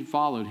multitude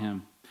followed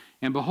him.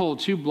 And behold,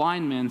 two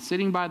blind men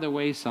sitting by the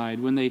wayside,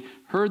 when they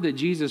heard that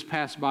Jesus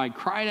passed by,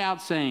 cried out,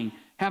 saying,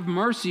 Have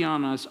mercy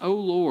on us, O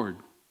Lord,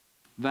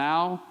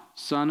 thou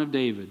Son of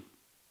David.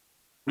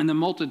 And the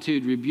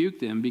multitude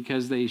rebuked them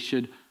because they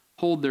should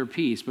hold their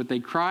peace. But they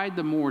cried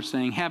the more,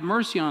 saying, Have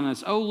mercy on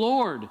us, O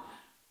Lord,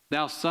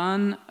 thou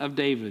Son of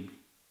David."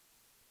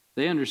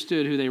 They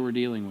understood who they were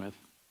dealing with.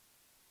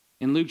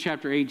 In Luke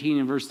chapter 18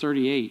 and verse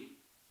 38,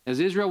 as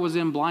Israel was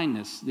in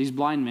blindness, these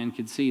blind men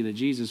could see that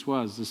Jesus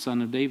was the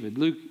Son of David.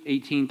 Luke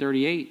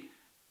 18:38,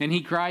 "And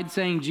he cried,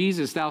 saying,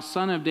 Jesus, thou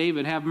Son of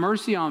David, have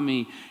mercy on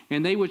me.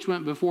 And they which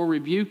went before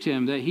rebuked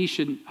him, that he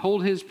should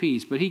hold his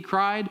peace. But he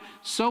cried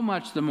so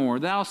much the more,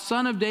 Thou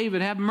Son of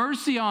David, have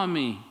mercy on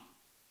me.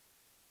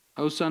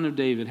 O Son of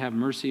David, have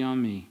mercy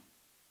on me."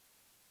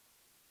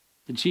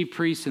 The chief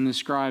priests and the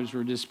scribes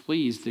were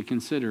displeased to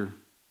consider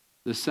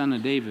the Son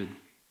of David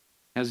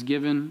as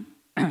given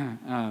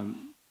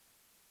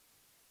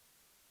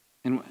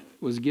and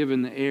was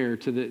given the heir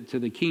to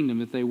the kingdom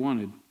that they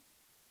wanted.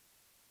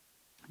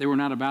 They were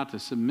not about to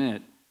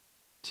submit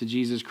to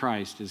Jesus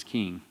Christ as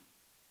king,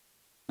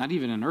 not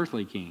even an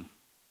earthly king.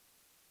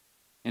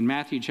 In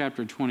Matthew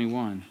chapter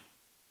 21,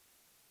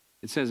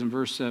 it says in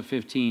verse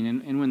 15,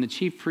 and when the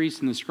chief priests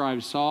and the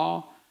scribes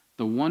saw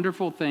the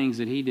wonderful things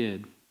that he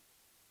did,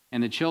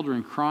 and the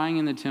children crying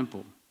in the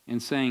temple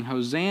and saying,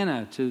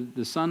 Hosanna to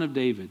the Son of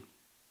David,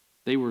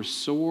 they were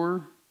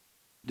sore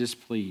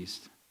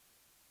displeased.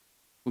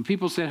 When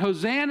people said,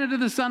 Hosanna to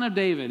the Son of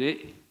David,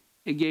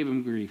 it gave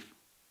them grief.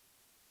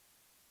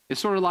 It's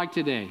sort of like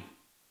today.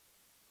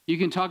 You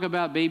can talk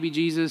about baby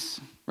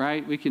Jesus,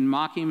 right? We can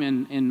mock him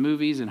in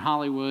movies in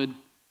Hollywood.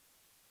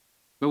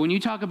 But when you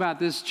talk about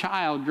this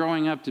child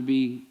growing up to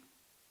be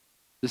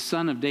the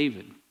Son of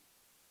David,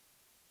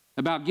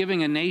 about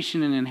giving a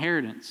nation an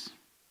inheritance,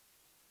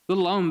 let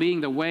alone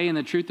being the way and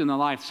the truth and the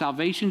life,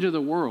 salvation to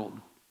the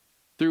world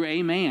through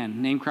a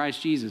man named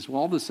Christ Jesus, well,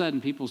 all of a sudden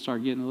people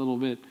start getting a little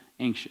bit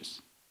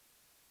anxious.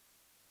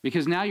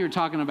 Because now you're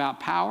talking about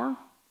power,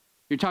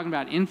 you're talking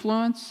about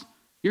influence,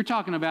 you're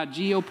talking about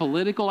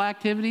geopolitical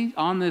activity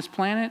on this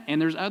planet,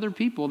 and there's other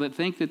people that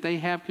think that they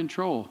have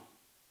control.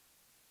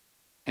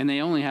 And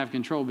they only have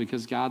control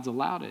because God's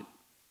allowed it.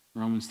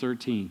 Romans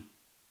 13.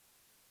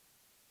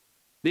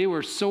 They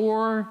were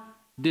sore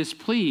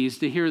displeased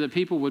to hear that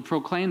people would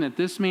proclaim that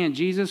this man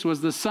Jesus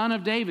was the Son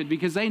of David,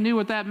 because they knew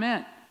what that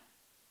meant.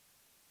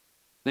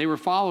 They were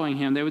following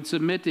him. They would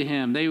submit to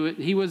him.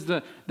 He was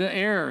the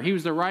heir. He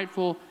was the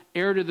rightful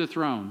heir to the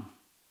throne.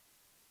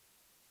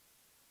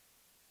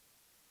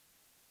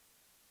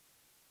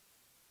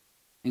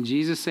 And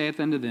Jesus saith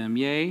unto them,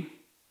 Yea,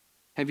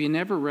 have ye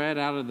never read,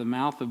 out of the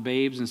mouth of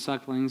babes and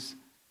sucklings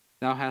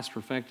thou hast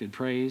perfected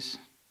praise?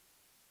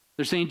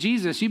 They're saying,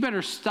 Jesus, you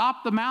better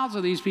stop the mouths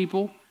of these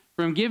people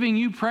from giving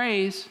you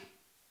praise.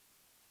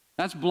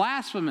 That's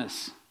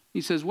blasphemous.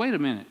 He says, wait a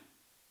minute.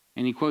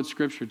 And he quotes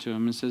scripture to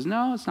him and says,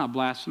 no, it's not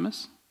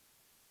blasphemous.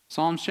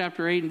 Psalms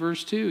chapter 8 and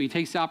verse 2, he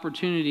takes the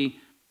opportunity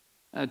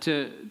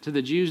to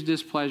the Jews'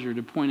 displeasure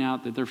to point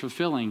out that they're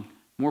fulfilling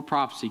more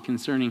prophecy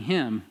concerning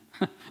him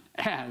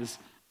as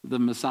the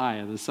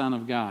Messiah, the Son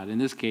of God, in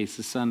this case,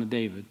 the Son of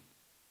David.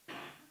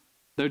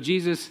 Though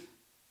Jesus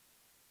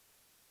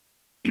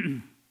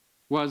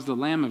was the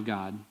Lamb of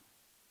God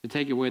to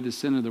take away the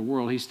sin of the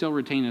world, he still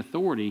retained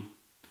authority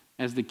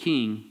as the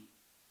King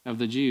of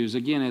the Jews,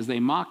 again, as they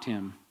mocked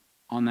him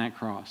on that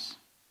cross.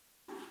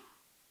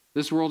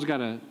 This world's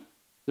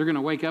they're going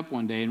to wake up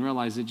one day and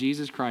realize that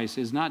Jesus Christ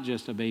is not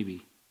just a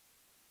baby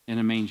in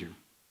a manger,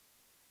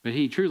 but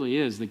he truly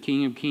is the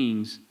King of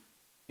Kings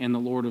and the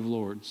Lord of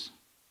Lords.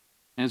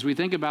 And as we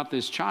think about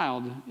this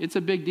child, it's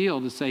a big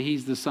deal to say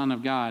he's the Son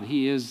of God.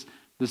 He is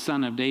the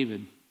Son of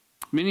David.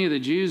 Many of the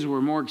Jews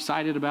were more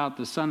excited about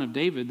the Son of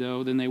David,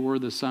 though, than they were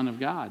the Son of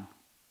God.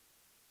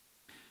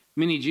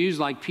 Many Jews,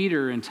 like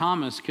Peter and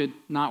Thomas, could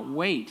not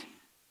wait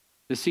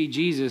to see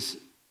Jesus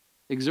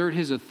exert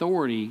his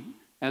authority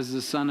as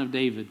the Son of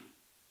David.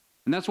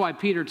 And that's why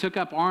Peter took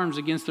up arms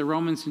against the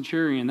Roman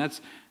centurion.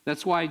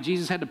 That's why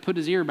Jesus had to put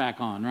his ear back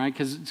on, right?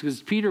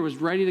 Because Peter was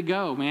ready to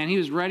go, man. He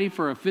was ready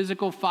for a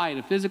physical fight,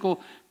 a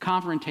physical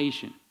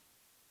confrontation.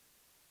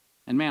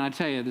 And man, I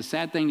tell you, the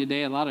sad thing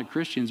today, a lot of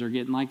Christians are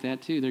getting like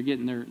that too. They're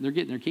getting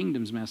their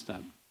kingdoms messed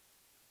up.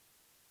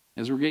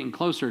 As we're getting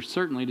closer,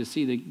 certainly, to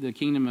see the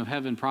kingdom of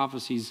heaven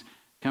prophecies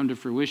come to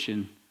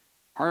fruition,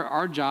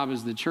 our job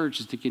as the church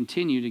is to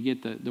continue to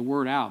get the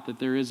word out that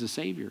there is a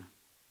Savior.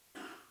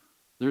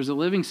 There's a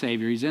living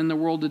Savior. He's in the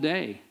world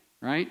today,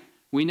 right?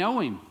 We know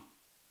him,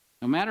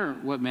 no matter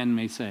what men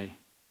may say.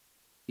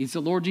 He's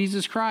the Lord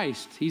Jesus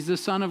Christ. He's the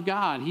Son of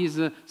God. He's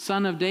the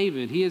Son of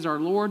David. He is our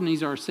Lord and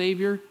he's our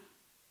Savior.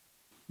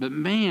 But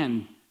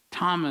man,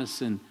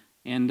 Thomas and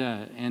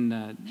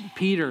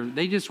Peter,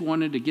 they just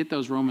wanted to get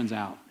those Romans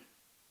out.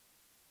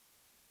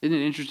 Isn't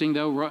it interesting,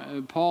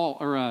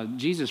 though?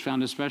 Jesus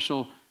found a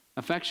special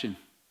affection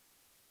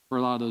for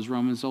a lot of those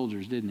Roman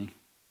soldiers, didn't he?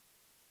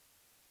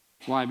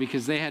 Why?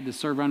 Because they had to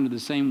serve under the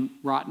same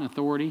rotten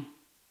authority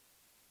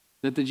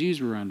that the Jews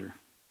were under.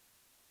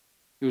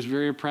 It was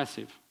very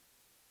oppressive,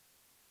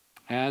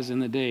 as in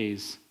the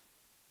days,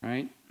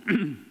 right?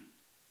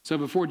 So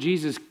before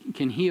Jesus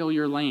can heal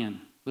your land,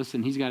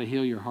 listen, he's got to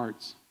heal your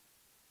hearts.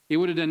 It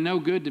would have done no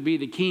good to be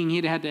the king.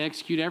 He'd have had to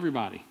execute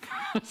everybody.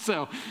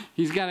 So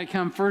he's got to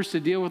come first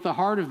to deal with the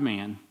heart of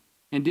man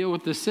and deal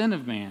with the sin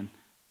of man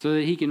so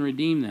that he can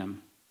redeem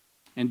them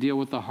and deal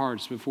with the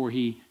hearts before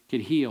he could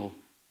heal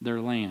their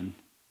land.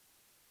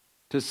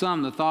 To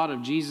some, the thought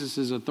of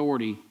Jesus'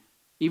 authority,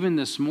 even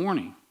this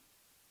morning,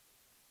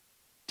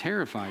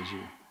 terrifies you,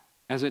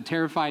 as it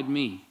terrified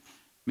me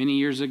many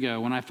years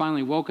ago when I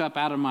finally woke up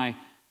out of my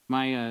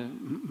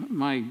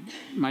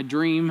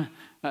dream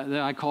that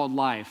I called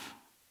life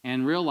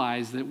and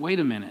realized that, wait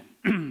a minute,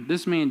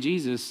 this man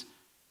Jesus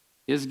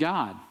is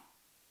God.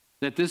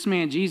 That this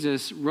man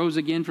Jesus rose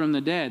again from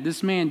the dead.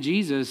 This man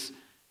Jesus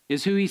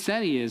is who he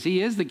said he is.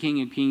 He is the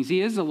King of Kings.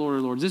 He is the Lord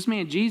of Lords. This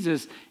man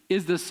Jesus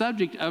is the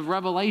subject of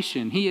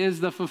revelation. He is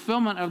the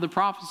fulfillment of the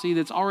prophecy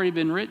that's already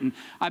been written.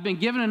 I've been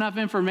given enough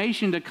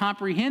information to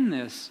comprehend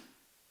this.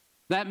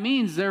 That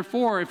means,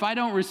 therefore, if I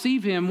don't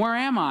receive him, where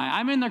am I?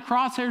 I'm in the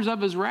crosshairs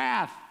of his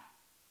wrath.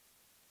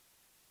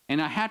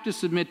 And I have to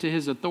submit to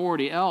his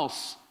authority,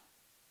 else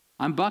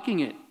I'm bucking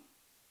it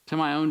to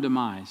my own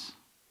demise,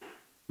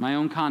 my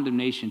own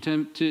condemnation,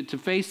 to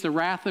face the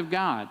wrath of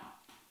God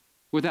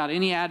without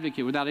any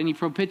advocate, without any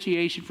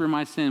propitiation for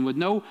my sin, with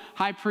no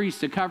high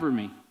priest to cover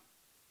me.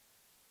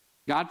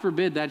 God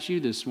forbid that's you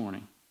this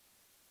morning.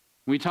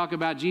 When we talk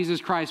about Jesus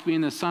Christ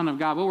being the Son of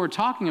God, what we're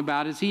talking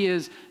about is he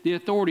is the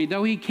authority.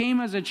 Though he came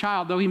as a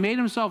child, though he made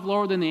himself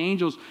lower than the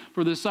angels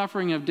for the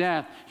suffering of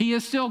death, he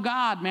is still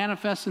God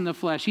manifest in the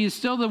flesh. He is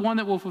still the one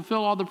that will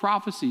fulfill all the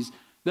prophecies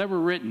that were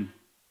written.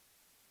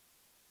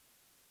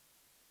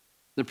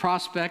 The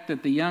prospect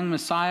that the young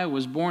Messiah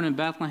was born in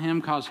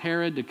Bethlehem caused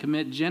Herod to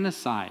commit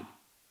genocide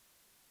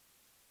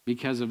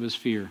because of his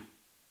fear.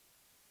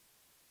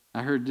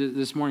 I heard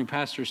this morning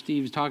Pastor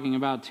Steve talking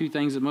about two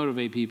things that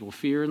motivate people,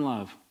 fear and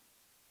love.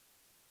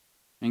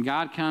 And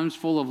God comes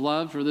full of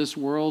love for this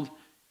world,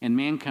 and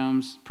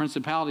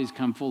principalities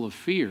come full of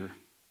fear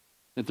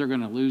that they're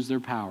going to lose their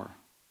power,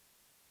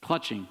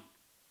 clutching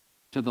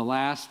to the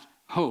last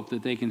hope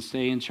that they can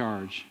stay in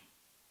charge.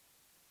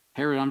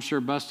 Herod, I'm sure,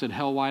 busted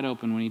hell wide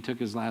open when he took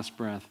his last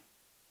breath.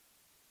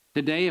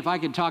 Today, if I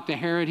could talk to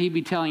Herod, he'd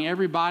be telling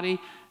everybody,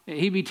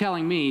 he'd be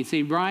telling me, he'd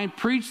say, Brian,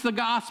 preach the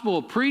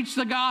gospel,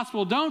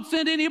 don't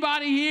send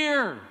anybody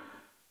here.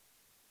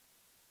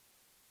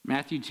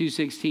 Matthew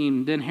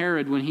 2:16, then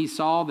Herod, when he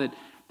saw that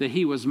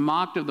he was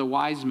mocked of the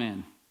wise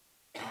men,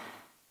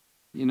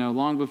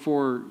 long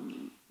before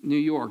New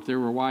York, there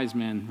were wise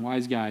men,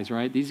 wise guys,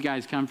 right? These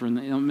guys come from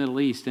the Middle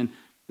East, and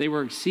they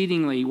were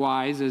exceedingly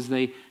wise as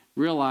they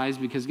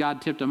realized, because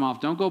God tipped them off,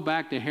 don't go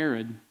back to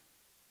Herod,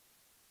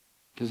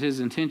 because his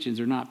intentions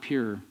are not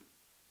pure.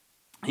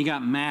 He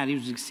got mad. He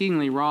was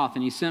exceedingly wroth,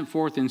 and he sent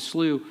forth and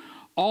slew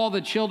all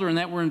the children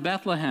that were in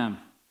Bethlehem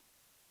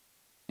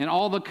and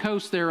all the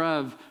coast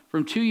thereof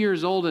from 2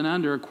 years old and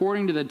under,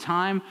 according to the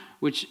time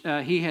which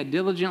he had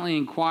diligently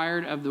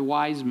inquired of the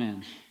wise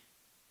men.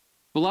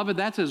 Beloved,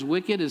 that's as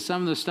wicked as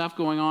some of the stuff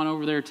going on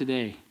over there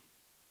today.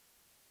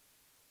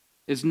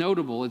 It's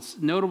notable. It's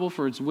notable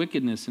for its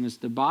wickedness and its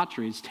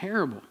debauchery. It's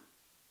terrible.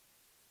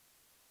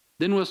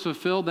 Then was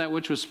fulfilled that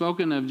which was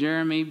spoken of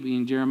Jeremy,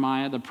 being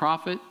Jeremiah, the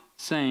prophet,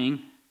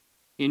 saying,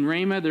 in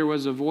Ramah there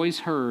was a voice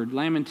heard,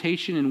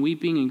 lamentation and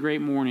weeping and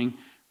great mourning,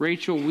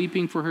 Rachel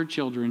weeping for her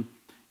children,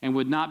 and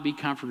would not be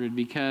comforted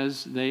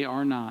because they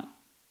are not.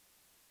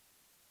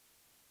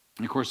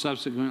 And of course,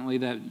 subsequently,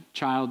 that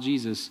child,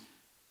 Jesus,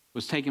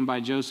 was taken by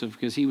Joseph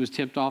because he was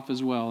tipped off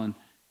as well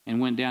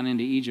and went down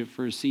into Egypt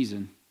for a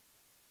season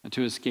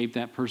to escape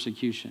that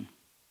persecution.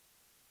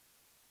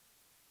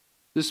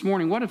 This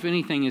morning, what, if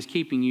anything, is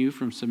keeping you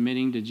from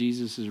submitting to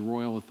Jesus'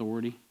 royal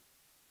authority?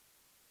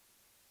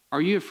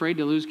 Are you afraid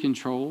to lose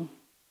control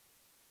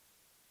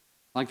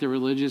like the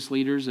religious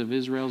leaders of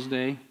Israel's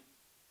day?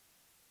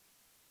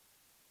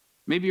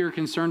 Maybe you're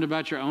concerned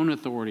about your own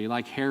authority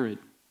like Herod,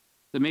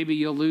 that maybe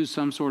you'll lose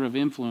some sort of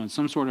influence,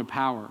 some sort of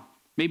power,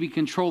 maybe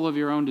control of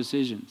your own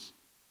decisions.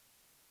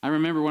 I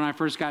remember when I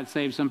first got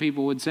saved, some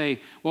people would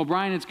say, well,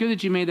 Brian, it's good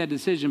that you made that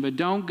decision, but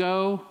don't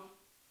go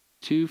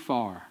too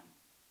far.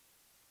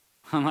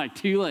 I'm like,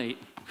 too late.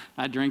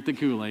 I drank the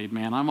Kool-Aid,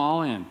 man. I'm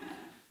all in.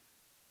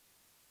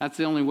 That's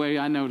the only way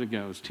I know to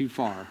go, is too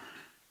far.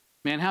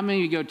 Man, how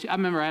many of you go I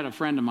remember I had a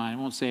friend of mine.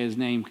 I won't say his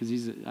name because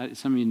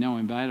some of you know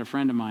him, but I had a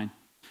friend of mine.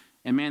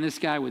 And man, this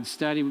guy would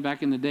study.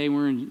 Back in the day, we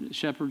were in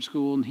shepherd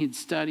school, and he'd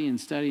study and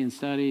study and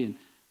study. And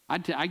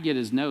I'd get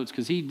his notes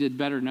because he did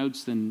better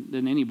notes than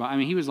anybody. I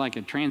mean, he was like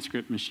a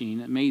transcript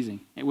machine,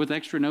 amazing, with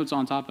extra notes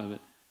on top of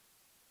it.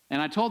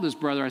 And I told this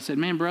brother, I said,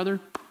 man, brother,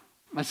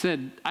 I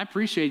said, I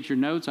appreciate your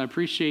notes. I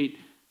appreciate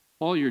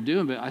all you're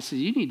doing, but I said,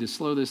 you need to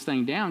slow this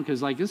thing down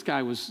because like this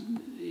guy was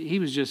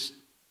just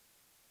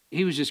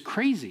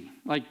crazy,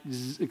 like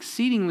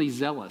exceedingly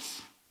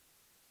zealous.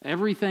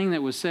 Everything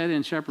that was said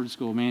in shepherd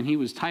school, man, he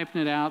was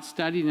typing it out,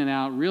 studying it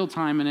out, real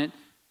time in it.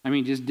 I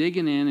mean, just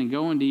digging in and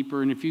going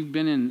deeper. And if you've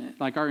been in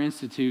like our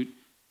institute,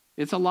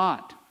 it's a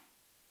lot.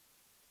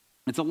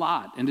 It's a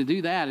lot. And to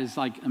do that is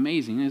like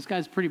amazing. And this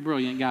guy's a pretty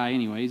brilliant guy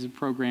anyway. He's a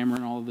programmer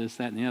and all of this,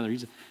 that, and the other.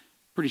 He's a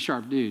pretty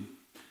sharp dude.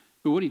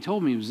 But what he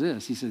told me was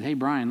this. He said, hey,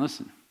 Brian,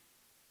 listen,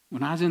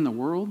 when I was in the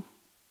world,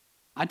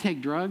 I'd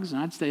take drugs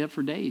and I'd stay up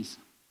for days,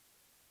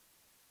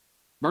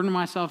 burning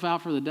myself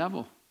out for the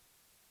devil.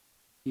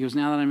 He goes,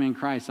 now that I'm in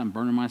Christ, I'm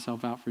burning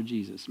myself out for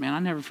Jesus. Man, I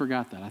never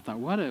forgot that. I thought,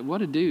 what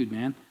a dude,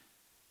 man.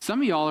 Some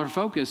of y'all are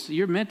focused.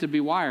 You're meant to be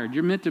wired.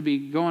 You're meant to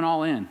be going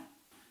all in.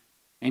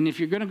 And if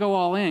you're going to go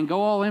all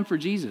in for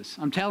Jesus.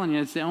 I'm telling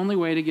you, it's the only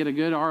way to get a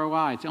good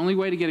ROI. It's the only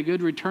way to get a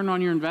good return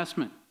on your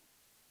investment.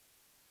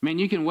 Man,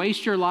 you can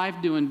waste your life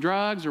doing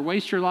drugs or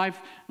waste your life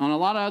on a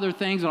lot of other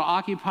things that'll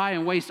occupy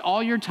and waste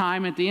all your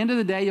time. At the end of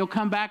the day, you'll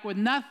come back with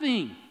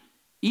nothing.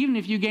 Even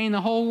if you gain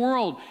the whole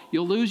world,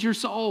 you'll lose your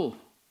soul.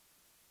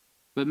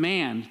 But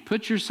man,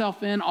 put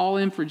yourself all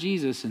in for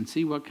Jesus and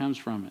see what comes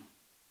from it.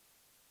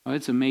 Oh,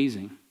 it's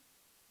amazing.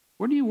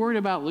 What are you worried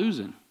about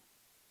losing?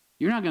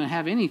 You're not going to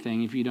have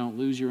anything if you don't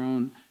lose your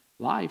own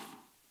life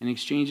and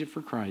exchange it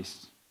for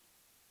Christ.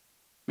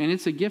 Man,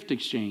 it's a gift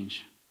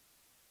exchange.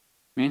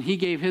 Man, he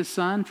gave his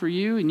son for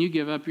you, and you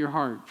give up your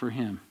heart for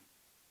him.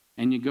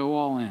 And you go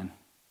all in.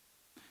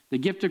 The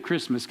gift of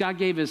Christmas. God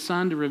gave his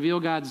son to reveal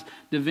God's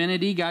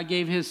divinity. God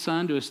gave his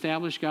son to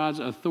establish God's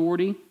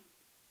authority.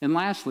 And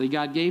lastly,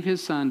 God gave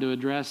his son to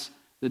address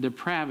the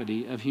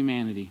depravity of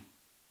humanity.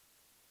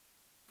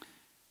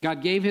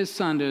 God gave his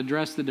son to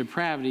address the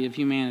depravity of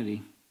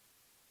humanity.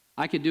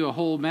 I could do a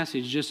whole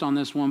message just on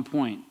this one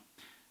point.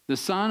 The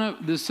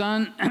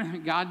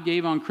son God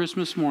gave on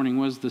Christmas morning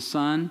was the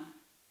Son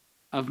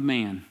of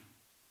Man.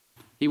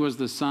 He was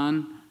the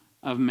Son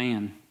of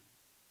Man.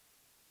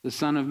 The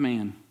Son of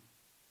Man.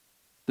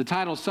 The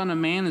title Son of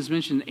Man is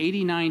mentioned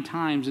 89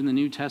 times in the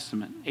New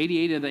Testament.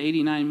 88 of the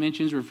 89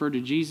 mentions refer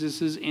to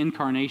Jesus'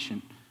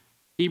 incarnation.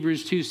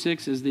 Hebrews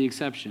 2:6 is the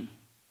exception.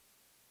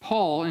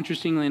 Paul,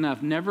 interestingly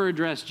enough, never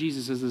addressed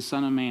Jesus as the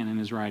Son of Man in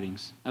his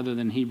writings, other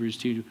than Hebrews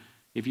 2,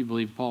 if you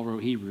believe Paul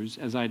wrote Hebrews,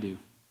 as I do.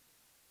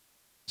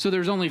 So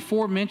there's only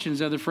 4 mentions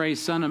of the phrase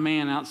Son of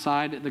Man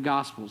outside the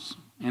Gospels.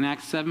 In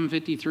Acts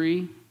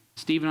 7:53,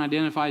 Stephen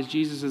identifies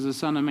Jesus as the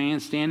Son of Man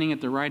standing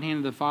at the right hand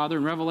of the Father.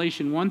 In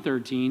Revelation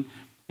 1:13,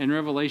 and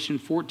Revelation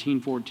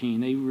 14:14.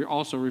 They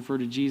also refer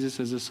to Jesus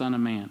as the Son of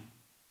Man.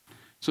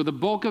 So the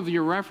bulk of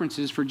your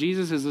references for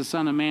Jesus as the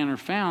Son of Man are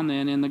found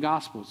then in the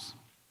Gospels,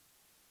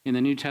 in the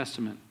New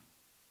Testament.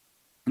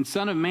 And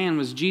Son of Man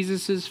was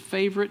Jesus'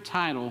 favorite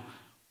title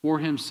for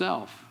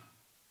himself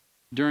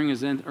during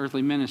his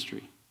earthly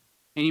ministry.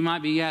 And you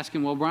might be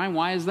asking, well, Brian,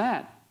 why is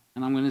that?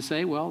 And I'm going to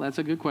say, well, that's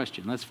a good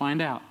question. Let's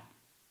find out.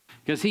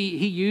 Because he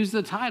used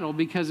the title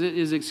because it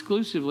is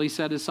exclusively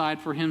set aside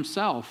for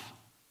himself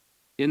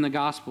in the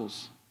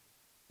Gospels.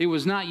 It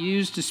was not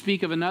used to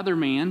speak of another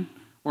man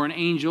or an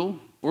angel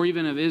or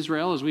even of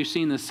Israel. As we've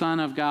seen, the Son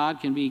of God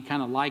can be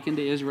kind of likened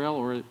to Israel,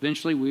 or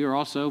eventually we are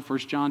also, 1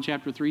 John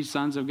chapter 3,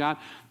 sons of God.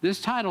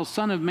 This title,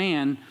 Son of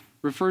Man,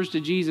 refers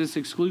to Jesus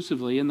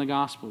exclusively in the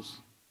Gospels.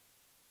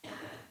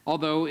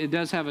 Although it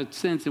does have a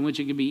sense in which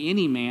it could be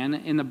any man,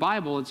 in the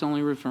Bible it's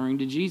only referring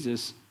to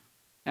Jesus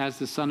as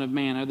the Son of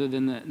Man, other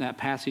than that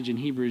passage in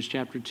Hebrews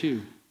chapter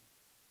 2.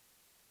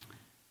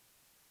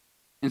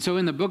 And so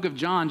in the book of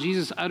John,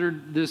 Jesus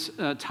uttered this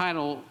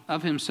title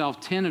of himself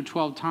 10 of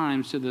 12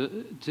 times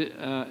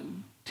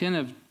 10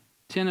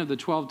 of the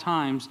 12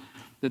 times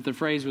that the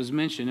phrase was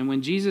mentioned. And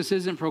when Jesus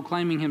isn't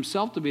proclaiming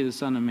himself to be the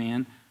Son of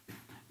Man,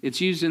 it's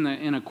used in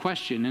a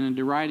question, in a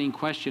deriding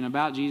question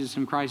about Jesus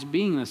and Christ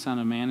being the Son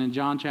of Man. In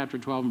John chapter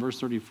 12 and verse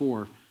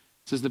 34, it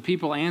says, the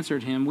people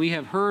answered him, we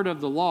have heard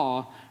of the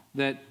law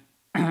that,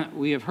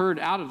 we have heard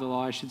out of the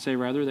law, I should say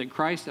rather, that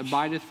Christ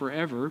abideth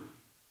forever.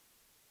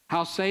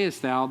 How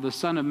sayest thou, the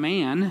Son of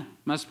Man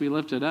must be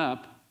lifted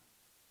up?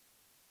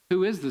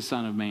 Who is the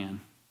Son of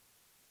Man?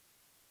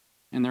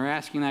 And they're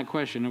asking that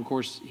question. Of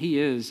course, he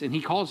is, and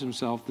he calls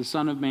himself the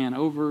Son of Man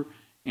over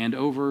and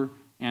over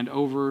and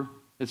over.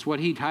 It's what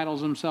he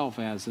titles himself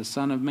as, the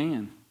Son of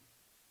Man.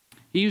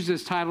 He used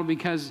this title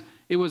because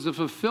it was a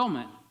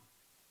fulfillment.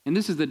 And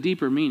this is the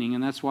deeper meaning,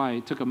 and that's why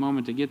it took a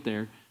moment to get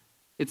there.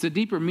 It's the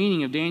deeper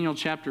meaning of Daniel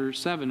chapter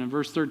 7 and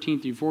verse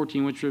 13 through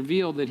 14, which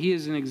revealed that he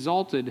is an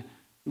exalted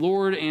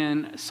Lord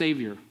and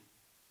Savior.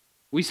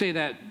 We say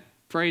that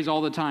phrase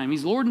all the time.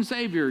 He's Lord and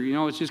Savior. You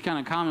know, it's just kind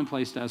of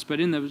commonplace to us.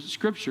 But in the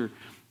Scripture,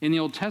 in the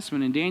Old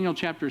Testament, in Daniel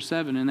chapter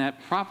 7, in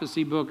that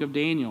prophecy book of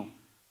Daniel,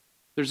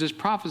 there's this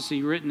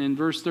prophecy written in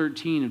verse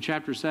 13 of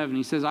chapter 7.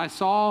 He says, I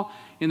saw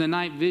in the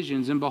night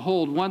visions, and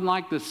behold, one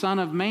like the Son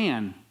of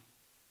Man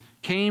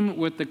came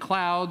with the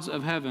clouds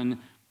of heaven,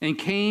 and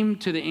came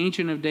to the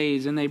Ancient of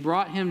Days, and they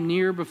brought him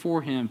near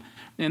before him.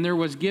 And there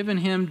was given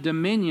him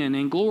dominion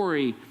and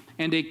glory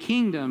and a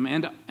kingdom,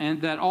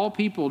 and that all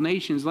people,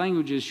 nations,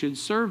 languages should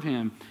serve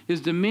him.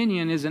 His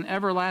dominion is an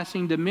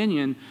everlasting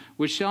dominion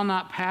which shall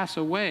not pass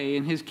away,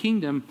 and his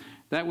kingdom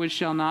that which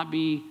shall not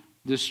be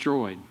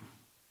destroyed.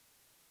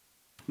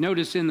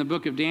 Notice in the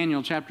book of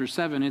Daniel, chapter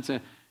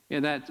 7,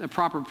 that's a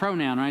proper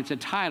pronoun, right? It's a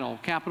title,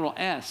 capital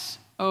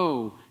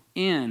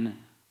S-O-N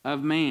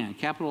of man,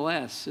 capital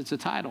S. It's a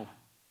title.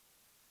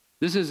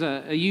 This is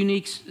a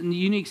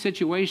unique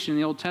situation in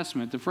the Old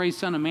Testament. The phrase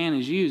Son of Man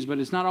is used, but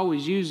it's not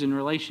always used in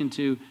relation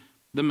to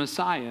the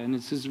Messiah. And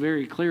it's just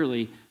very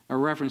clearly a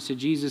reference to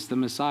Jesus the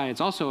Messiah. It's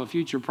also a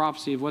future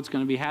prophecy of what's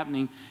going to be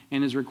happening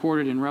and is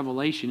recorded in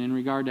Revelation in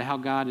regard to how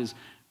God is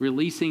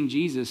releasing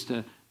Jesus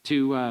to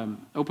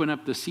open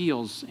up the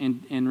seals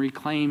and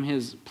reclaim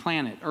his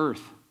planet,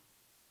 Earth.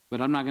 But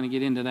I'm not going to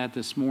get into that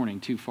this morning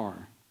too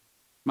far.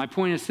 My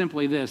point is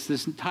simply this.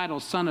 This title,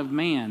 Son of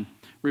Man,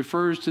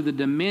 refers to the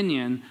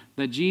dominion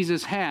that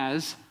Jesus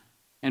has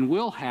and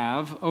will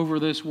have over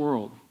this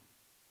world.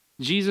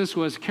 Jesus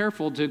was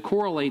careful to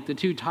correlate the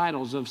two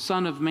titles of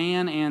Son of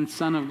Man and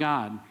Son of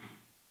God.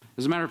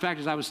 As a matter of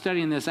fact, as I was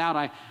studying this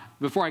out,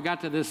 before I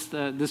got to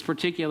this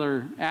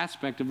particular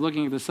aspect of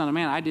looking at the Son of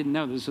Man, I didn't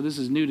know this, so this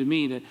is new to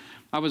me, that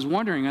I was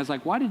wondering, I was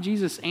like, why did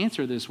Jesus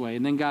answer this way?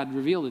 And then God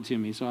revealed it to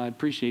me, so I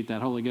appreciate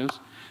that, Holy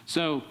Ghost.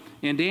 So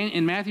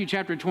in Matthew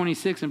chapter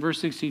 26 and verse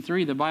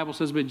 63, the Bible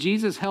says, but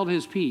Jesus held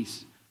his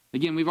peace.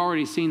 Again, we've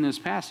already seen this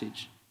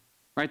passage,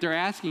 right? They're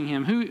asking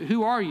him,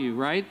 who are you,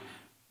 right?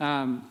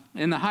 And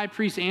the high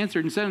priest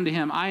answered and said unto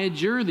him, I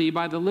adjure thee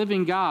by the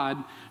living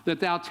God that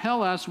thou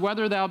tell us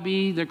whether thou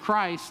be the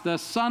Christ, the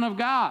Son of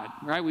God,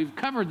 right? We've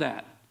covered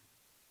that.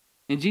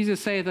 And Jesus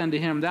saith unto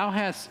him, thou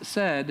hast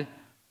said,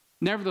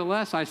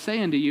 nevertheless I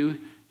say unto you,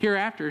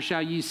 hereafter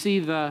shall ye see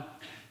the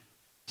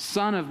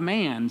Son of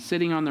Man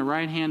sitting on the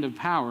right hand of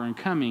power and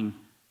coming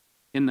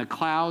in the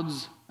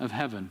clouds of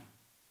heaven.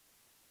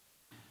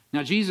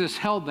 Now, Jesus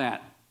held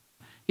that.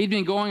 He'd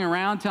been going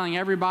around telling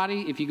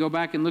everybody, if you go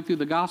back and look through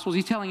the Gospels,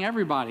 he's telling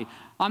everybody,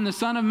 I'm the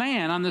Son of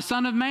Man, I'm the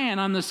Son of Man,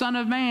 I'm the Son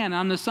of Man,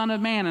 I'm the Son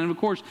of Man. And of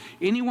course,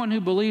 anyone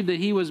who believed that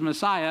he was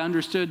Messiah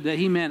understood that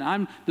he meant,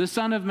 I'm the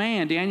Son of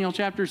Man, Daniel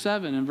chapter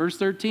 7 and verse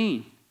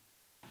 13.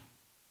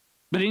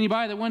 But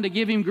anybody that wanted to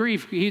give him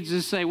grief, he'd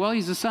just say, well,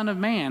 he's the Son of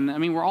Man. I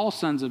mean, we're all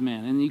sons of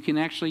men, and you can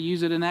actually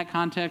use it in that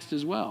context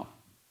as well.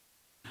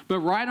 But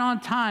right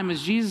on time,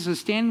 as Jesus is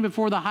standing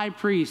before the high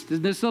priest,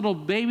 this little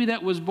baby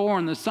that was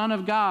born, the Son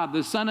of God,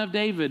 the Son of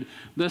David,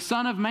 the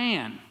Son of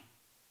Man,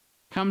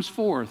 comes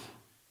forth.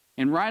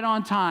 And right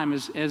on time,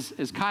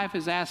 as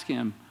Caiaphas asks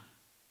him,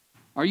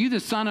 are you the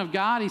Son of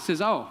God? He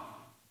says, oh,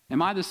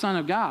 Am I the Son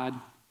of God?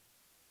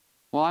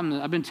 Well,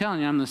 I've been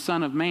telling you, I'm the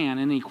Son of Man.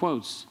 And he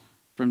quotes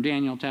from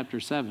Daniel chapter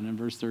 7 and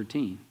verse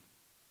 13.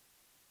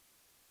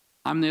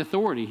 I'm the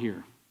authority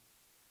here.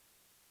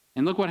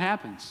 And look what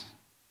happens.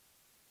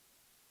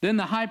 Then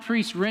the high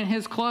priest rent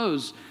his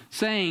clothes,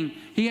 saying,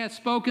 he hath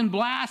spoken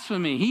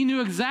blasphemy. He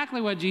knew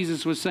exactly what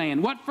Jesus was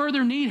saying. What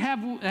further need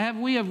have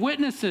we of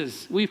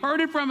witnesses? We've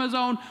heard it from his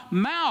own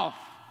mouth.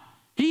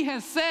 He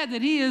has said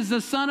that he is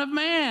the Son of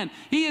Man.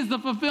 He is the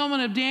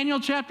fulfillment of Daniel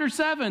chapter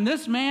 7.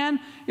 This man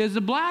is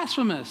a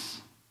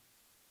blasphemous.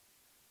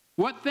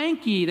 What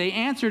think ye? They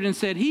answered and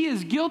said, he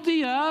is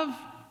guilty of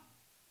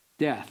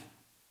death.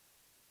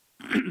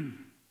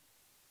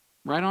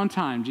 Right on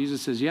time,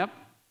 Jesus says, yep,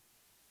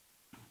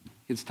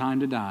 it's time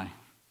to die.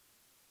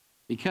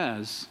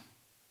 Because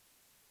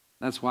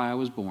that's why I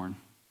was born.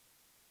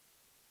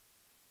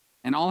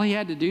 And all he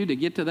had to do to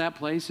get to that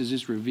place is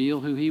just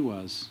reveal who he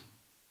was.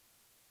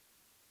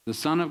 The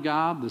Son of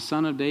God, the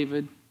Son of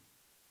David,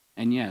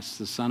 and yes,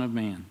 the Son of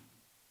Man.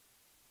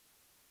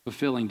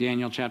 Fulfilling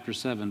Daniel chapter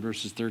 7,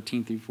 verses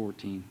 13 through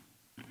 14.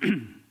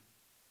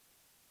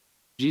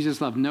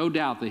 Jesus left no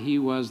doubt that he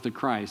was the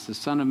Christ, the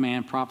Son of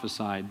Man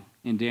prophesied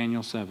in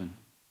Daniel 7.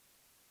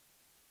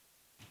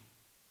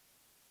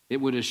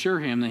 It would assure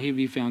him that he would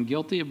be found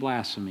guilty of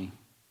blasphemy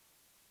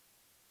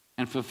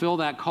and fulfill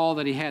that call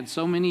that he had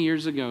so many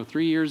years ago,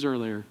 3 years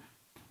earlier.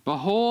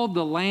 Behold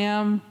the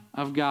Lamb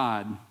of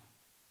God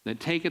that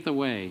taketh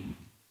away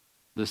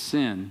the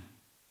sin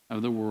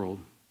of the world.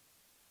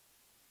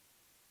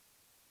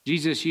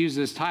 Jesus used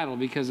this title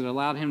because it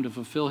allowed him to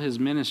fulfill his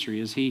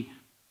ministry as he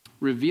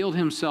revealed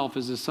himself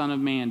as the Son of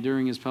Man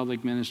during his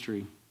public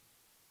ministry.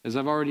 As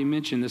I've already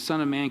mentioned, the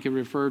Son of Man could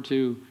refer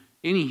to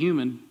any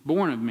human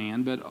born of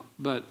man,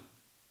 but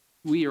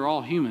we are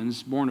all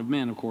humans, born of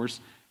men, of course.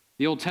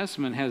 The Old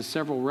Testament has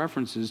several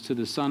references to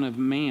the Son of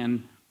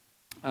Man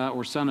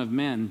or Son of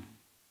Men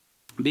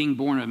being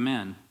born of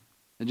men,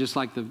 just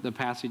like the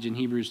passage in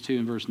Hebrews 2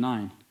 and verse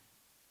 9.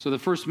 So the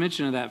first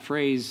mention of that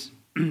phrase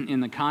in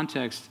the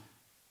context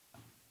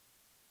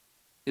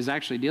is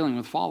actually dealing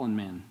with fallen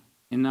men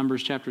in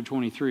Numbers chapter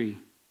 23.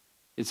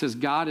 It says,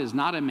 God is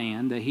not a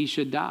man that he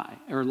should die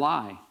or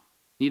lie,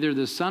 neither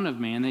the Son of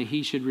Man that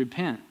he should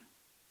repent.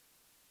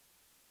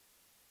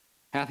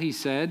 Hath he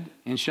said,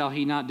 and shall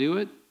he not do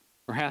it?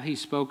 Or hath he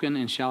spoken,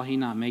 and shall he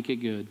not make it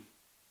good?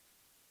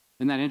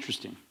 Isn't that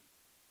interesting?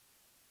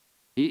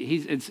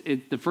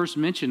 The first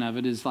mention of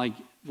it is like,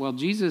 well,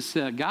 Jesus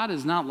said, God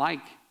is not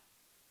like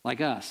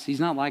us. He's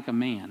not like a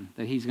man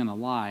that he's going to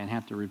lie and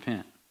have to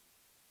repent.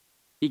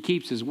 He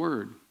keeps his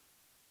word.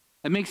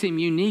 That makes him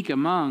unique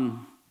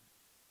among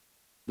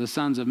the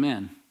sons of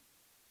men.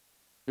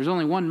 There's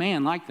only one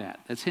man like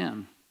that. That's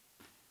him.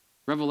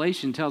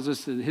 Revelation tells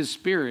us that his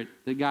spirit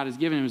that God has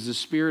given him is the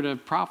spirit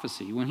of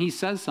prophecy. When he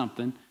says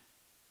something,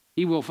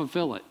 he will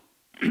fulfill it.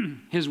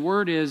 His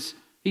word is,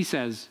 he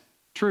says,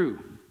 true.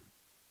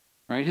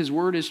 Right? His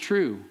word is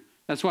true.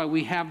 That's why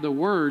we have the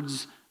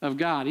words of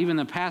God. Even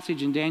the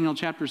passage in Daniel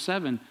chapter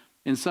 7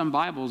 in some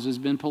Bibles has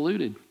been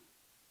polluted.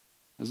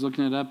 I was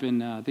looking it up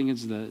in, I think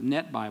it's the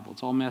Net Bible.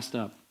 It's all messed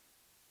up.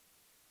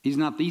 He's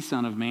not the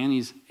Son of Man.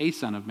 He's a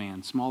Son of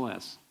Man, small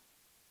s.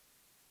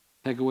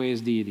 Take away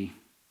his deity.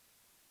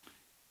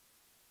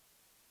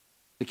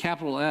 The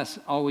capital S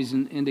always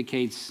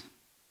indicates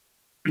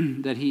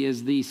that he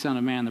is the Son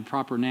of Man, the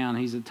proper noun.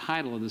 He's the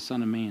title of the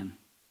Son of Man.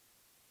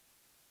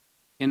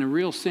 In a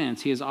real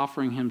sense, he is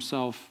offering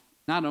himself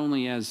not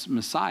only as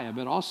Messiah,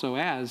 but also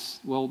as,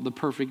 well, the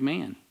perfect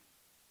man,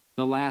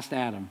 the last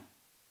Adam.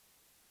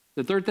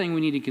 The third thing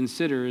we need to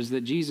consider is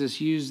that Jesus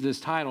used this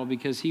title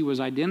because he was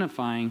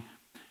identifying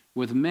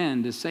with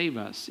men to save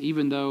us,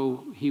 even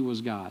though he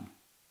was God.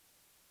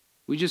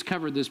 We just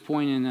covered this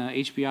point in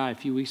HBI a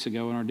few weeks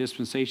ago in our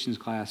dispensations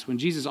class. When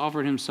Jesus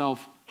offered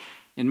himself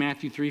in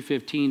Matthew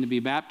 3:15 to be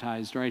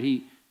baptized,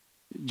 right?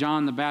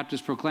 John the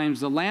Baptist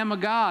proclaims, the Lamb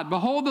of God.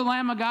 Behold the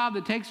Lamb of God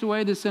that takes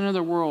away the sin of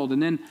the world.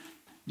 And then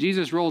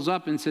Jesus rolls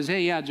up and says,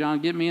 hey, yeah, John,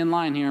 get me in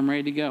line here. I'm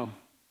ready to go.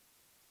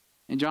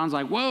 And John's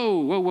like,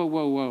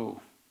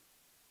 whoa.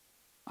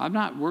 I'm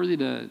not worthy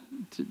to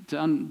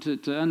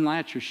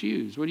unlatch your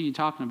shoes. What are you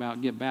talking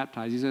about? Get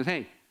baptized. He says,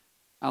 hey,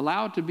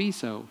 allow it to be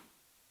so.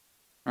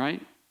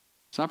 Right?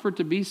 Suffer it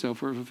to be so,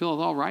 for it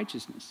fulfilleth all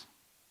righteousness.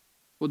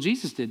 Well,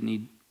 Jesus didn't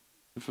need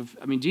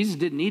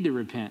to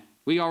repent.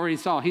 We already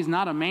saw he's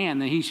not a man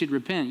that he should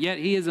repent. Yet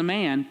he is a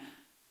man,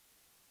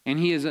 and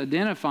he is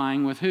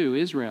identifying with who?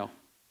 Israel.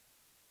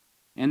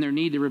 And their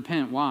need to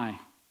repent. Why?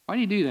 Why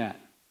do you do that?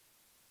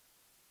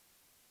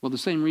 Well, the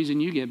same reason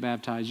you get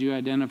baptized. You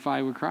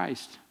identify with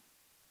Christ.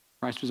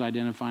 Christ was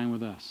identifying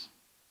with us.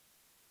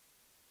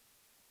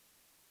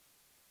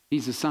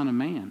 He's the Son of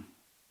Man.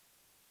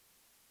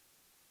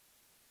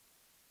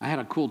 I had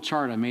a cool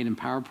chart I made in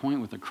PowerPoint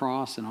with a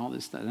cross and all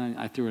this stuff, and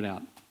I threw it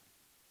out.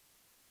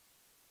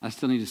 I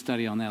still need to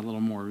study on that a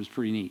little more. It was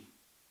pretty neat.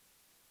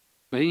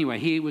 But anyway,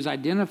 he was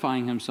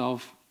identifying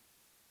himself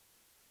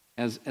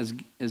as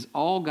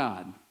all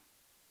God,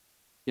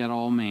 yet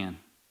all man.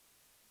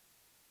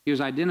 He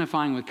was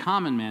identifying with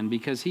common men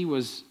because he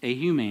was a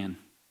human,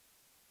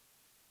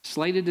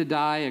 slated to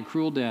die a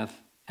cruel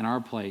death in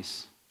our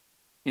place.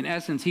 In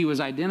essence, he was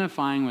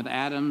identifying with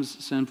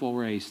Adam's sinful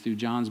race through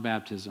John's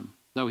baptism,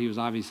 though he was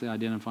obviously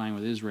identifying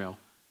with Israel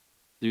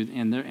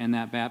in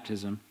that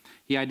baptism.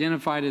 He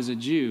identified as a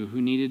Jew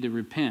who needed to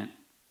repent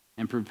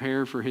and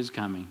prepare for his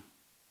coming.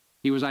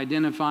 He was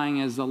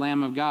identifying as the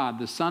Lamb of God,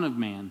 the Son of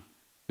Man,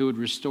 who would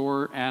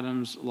restore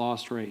Adam's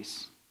lost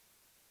race.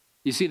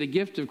 You see, the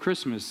gift of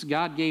Christmas,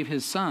 God gave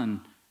his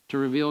Son to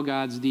reveal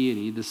God's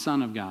deity, the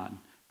Son of God.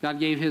 God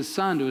gave his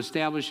Son to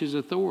establish his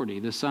authority,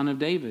 the Son of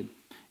David.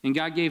 And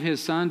God gave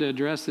his Son to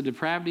address the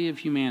depravity of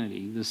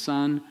humanity, the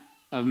Son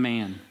of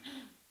Man.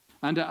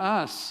 Unto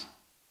us,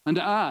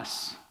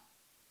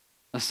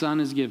 a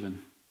Son is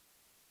given.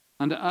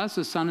 Unto us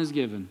a Son is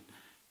given.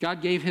 God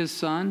gave his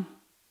Son,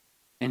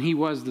 and he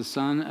was the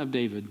Son of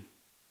David,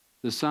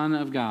 the Son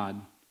of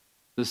God,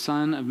 the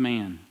Son of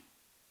Man.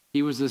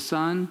 He was the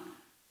Son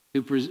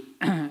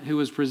who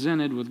was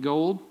presented with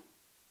gold,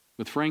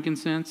 with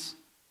frankincense,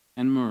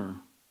 and myrrh.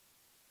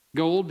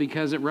 Gold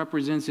because it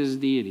represents his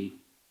deity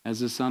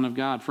as the Son of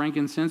God.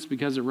 Frankincense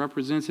because it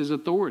represents his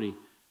authority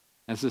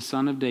as the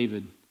Son of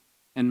David.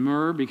 And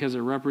myrrh because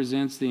it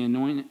represents the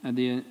anointing and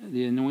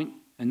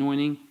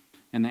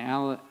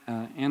the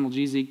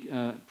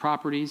analgesic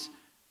properties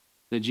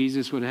that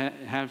Jesus would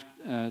have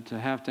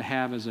to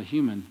have as a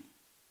human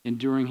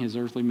enduring his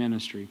earthly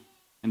ministry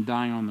and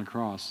dying on the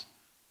cross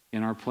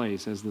in our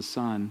place as the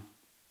Son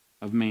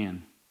of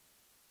Man.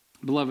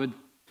 Beloved,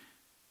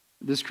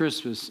 this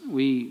Christmas,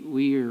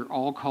 we are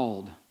all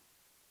called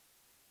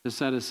to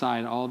set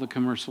aside all the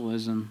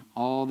commercialism,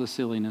 all the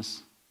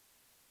silliness,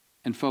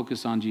 and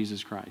focus on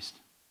Jesus Christ.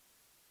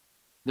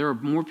 There are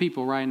more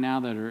people right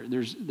now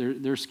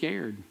that they're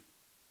scared.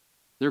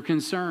 They're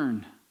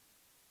concerned.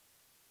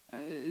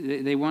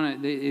 They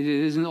want to. It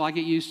isn't like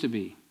it used to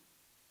be.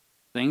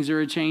 Things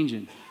are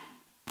changing.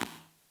 A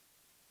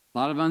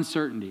lot of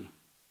uncertainty.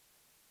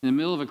 In the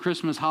middle of a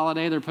Christmas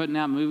holiday, they're putting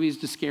out movies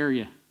to scare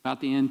you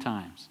about the end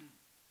times.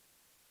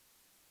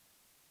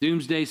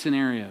 Doomsday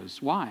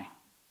scenarios. Why?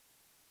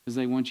 Because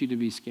they want you to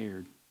be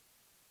scared.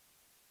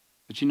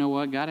 But you know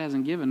what? God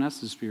hasn't given us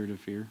the spirit of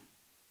fear,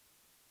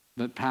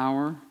 but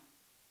power,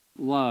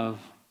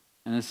 love,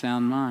 and a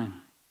sound mind.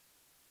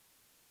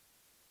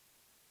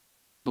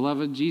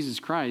 Beloved, Jesus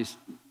Christ,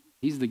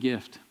 he's the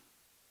gift.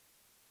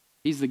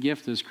 He's the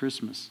gift this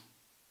Christmas.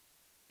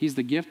 He's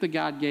the gift that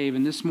God gave.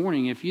 And this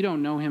morning, if you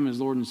don't know him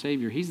as Lord and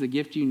Savior, he's the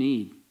gift you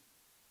need.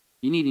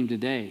 You need him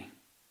today,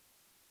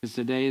 because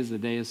today is the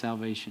day of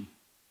salvation.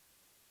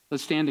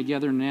 Let's stand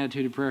together in an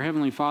attitude of prayer.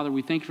 Heavenly Father,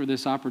 we thank you for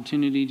this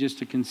opportunity just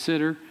to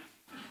consider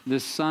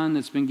this Son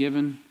that's been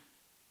given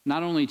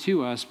not only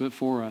to us, but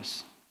for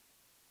us.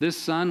 This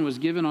Son was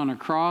given on a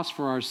cross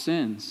for our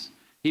sins.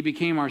 He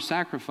became our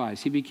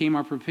sacrifice. He became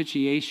our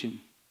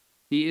propitiation.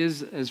 He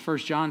is, as 1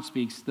 John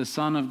speaks, the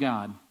Son of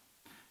God.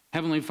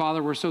 Heavenly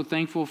Father, we're so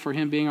thankful for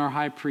him being our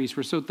high priest.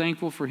 We're so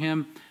thankful for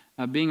him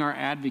being our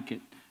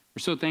advocate.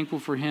 We're so thankful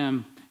for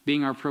him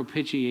being our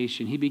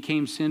propitiation. He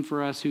became sin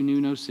for us who knew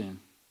no sin.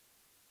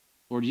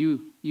 Lord,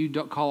 you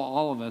call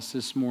all of us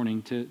this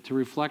morning to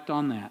reflect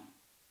on that.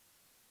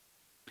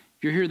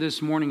 If you're here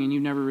this morning and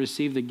you've never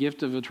received the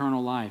gift of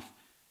eternal life,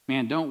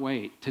 man, don't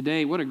wait.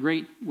 Today, what a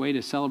great way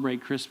to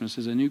celebrate Christmas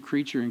as a new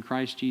creature in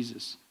Christ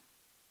Jesus.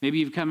 Maybe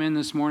you've come in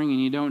this morning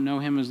and you don't know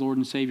him as Lord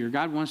and Savior.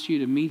 God wants you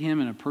to meet him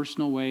in a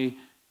personal way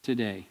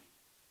today.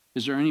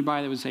 Is there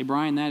anybody that would say,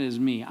 Brian, that is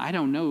me. I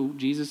don't know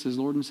Jesus as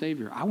Lord and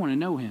Savior. I want to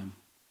know him.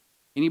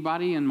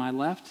 Anybody in my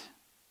left,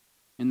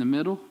 in the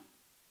middle,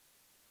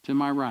 to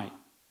my right?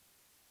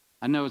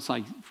 I know it's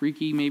like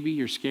freaky, maybe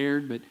you're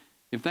scared, but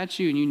if that's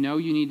you and you know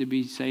you need to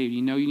be saved,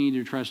 you know you need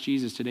to trust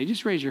Jesus today,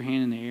 just raise your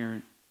hand in the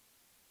air.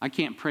 I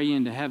can't pray you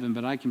into heaven,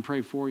 but I can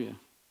pray for you.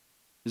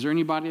 Is there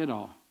anybody at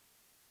all?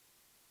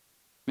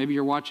 Maybe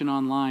you're watching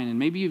online, and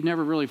maybe you've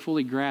never really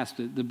fully grasped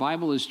it. The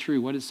Bible is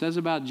true. What it says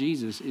about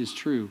Jesus is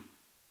true.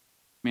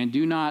 Man,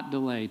 do not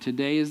delay.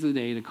 Today is the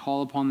day to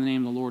call upon the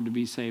name of the Lord to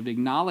be saved.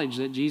 Acknowledge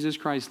that Jesus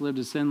Christ lived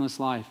a sinless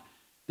life,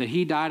 that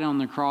he died on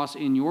the cross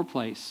in your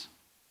place,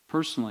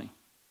 personally,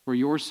 for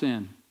your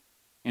sin.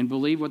 And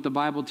believe what the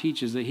Bible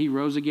teaches, that he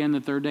rose again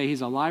the third day.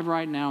 He's alive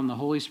right now, and the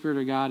Holy Spirit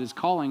of God is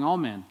calling all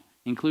men,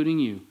 including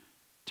you,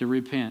 to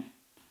repent.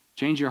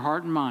 Change your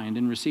heart and mind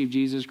and receive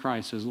Jesus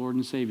Christ as Lord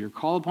and Savior.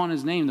 Call upon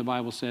his name, the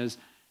Bible says,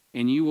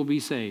 and you will be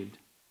saved.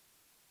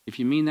 If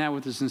you mean that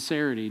with a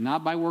sincerity,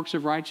 not by works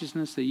of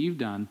righteousness that you've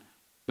done,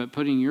 but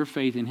putting your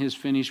faith in his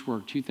finished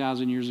work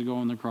 2,000 years ago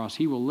on the cross,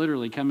 he will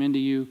literally come into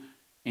you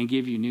and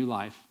give you new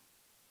life,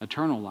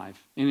 eternal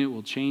life, and it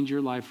will change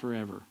your life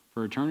forever,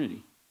 for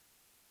eternity.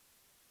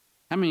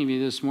 How many of you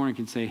this morning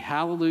can say,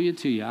 hallelujah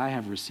to you, I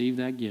have received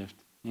that gift?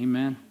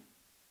 Amen.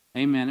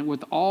 Amen. And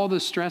with all the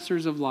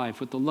stressors of life,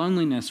 with the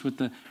loneliness, with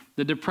the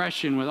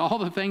depression, with all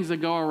the things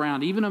that go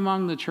around, even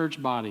among the church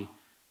body,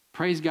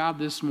 praise God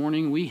this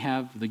morning, we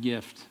have the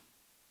gift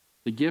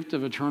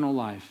of eternal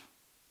life.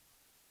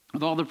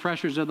 With all the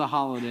pressures of the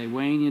holiday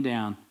weighing you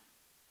down,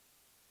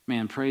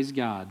 man, praise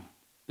God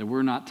that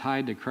we're not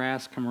tied to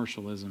crass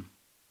commercialism,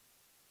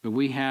 but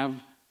we have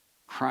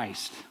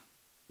Christ,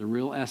 the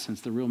real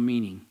essence, the real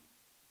meaning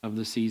of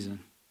the season.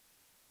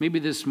 Maybe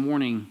this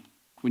morning,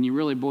 when you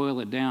really boil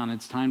it down,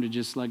 it's time to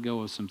just let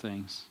go of some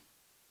things.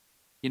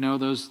 You know,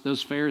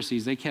 those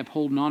Pharisees, they kept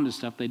holding on to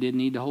stuff they didn't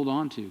need to hold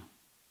on to.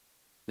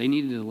 They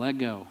needed to let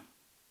go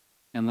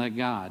and let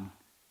God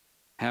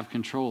have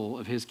control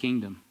of his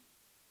kingdom.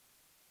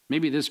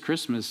 Maybe this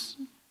Christmas,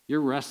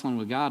 you're wrestling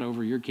with God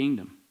over your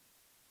kingdom,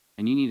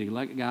 and you need to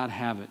let God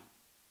have it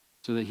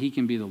so that he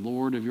can be the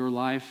Lord of your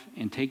life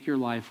and take your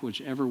life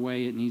whichever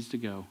way it needs to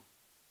go.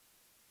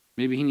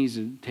 Maybe he needs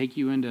to take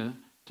you into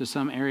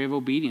some area of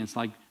obedience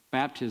like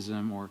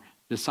baptism or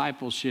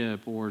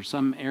discipleship or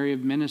some area of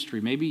ministry.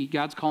 Maybe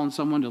God's calling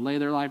someone to lay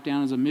their life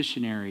down as a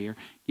missionary or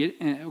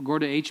go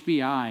to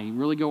HBI,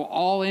 really go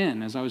all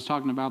in, as I was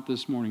talking about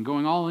this morning,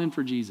 going all in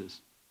for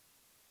Jesus.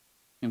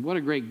 And what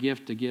a great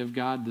gift to give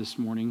God this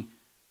morning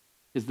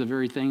is the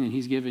very thing that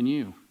he's given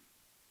you,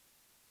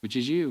 which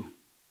is you.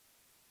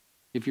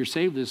 If you're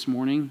saved this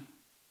morning,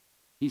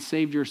 he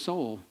saved your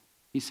soul.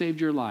 He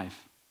saved your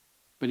life.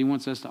 But he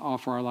wants us to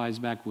offer our lives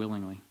back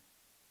willingly.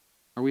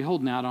 Are we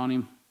holding out on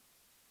him?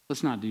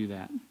 Let's not do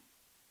that.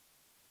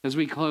 As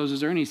we close, is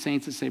there any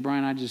saints that say,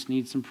 Brian, I just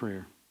need some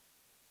prayer?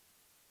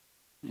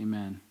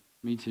 Amen.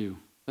 Me too.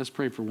 Let's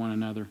pray for one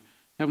another.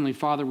 Heavenly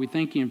Father, we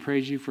thank you and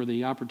praise you for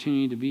the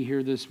opportunity to be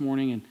here this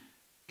morning and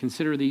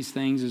consider these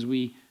things as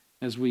we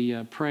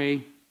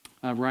pray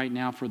right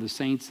now for the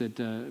saints that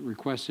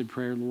requested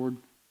prayer, Lord.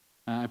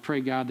 I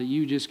pray, God, that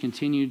you just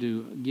continue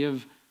to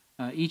give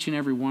each and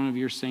every one of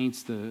your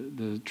saints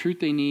the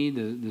truth they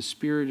need, the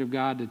Spirit of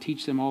God to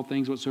teach them all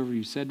things whatsoever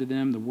you said to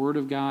them, the Word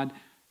of God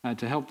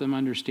to help them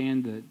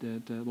understand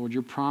that Lord,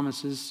 your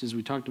promises, as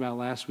we talked about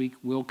last week,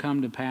 will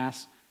come to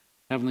pass.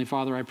 Heavenly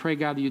Father, I pray,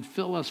 God, that you'd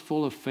fill us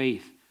full of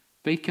faith.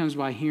 Faith comes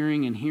by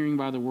hearing, and hearing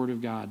by the Word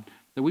of God,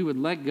 that we would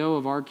let go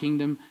of our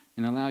kingdom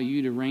and allow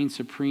you to reign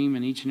supreme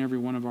in each and every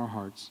one of our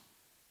hearts.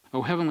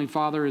 Oh, Heavenly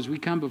Father, as we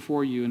come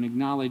before you and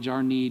acknowledge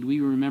our need,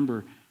 we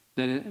remember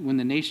that when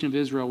the nation of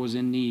Israel was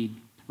in need,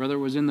 whether it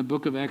was in the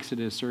book of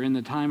Exodus or in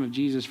the time of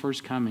Jesus'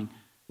 first coming,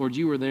 Lord,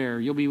 you were there.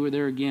 You'll be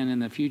there again in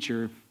the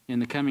future in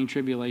the coming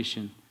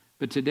tribulation.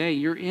 But today,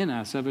 you're in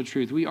us of a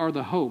truth. We are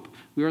the hope.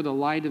 We are the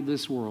light of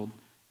this world.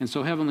 And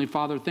so, Heavenly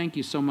Father, thank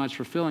you so much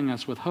for filling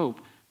us with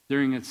hope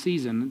during a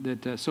season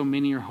that so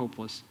many are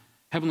hopeless.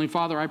 Heavenly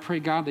Father, I pray,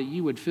 God, that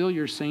you would fill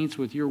your saints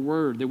with your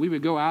word, that we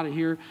would go out of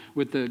here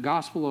with the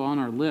gospel on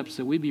our lips,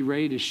 that we'd be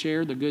ready to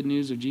share the good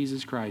news of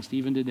Jesus Christ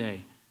even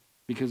today.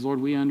 Because, Lord,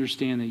 we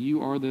understand that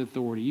you are the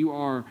authority. You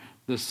are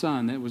the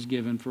Son that was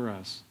given for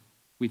us.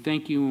 We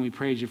thank you and we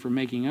praise you for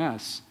making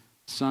us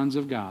sons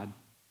of God.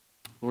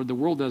 Lord, the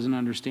world doesn't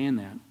understand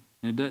that.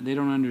 And they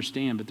don't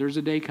understand. But there's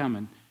a day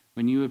coming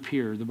when you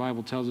appear. The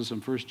Bible tells us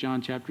in 1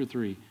 John chapter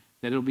 3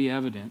 that it'll be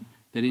evident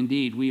that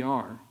indeed we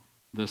are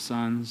the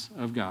sons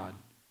of God.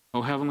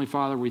 Oh, Heavenly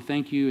Father, we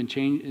thank you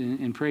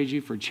and praise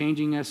you for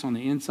changing us on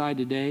the inside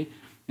today,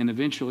 and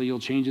eventually you'll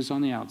change us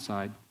on the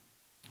outside.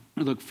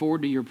 We look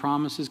forward to your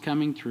promises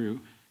coming through,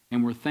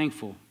 and we're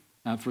thankful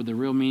for the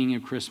real meaning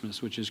of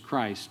Christmas, which is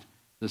Christ,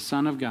 the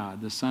Son of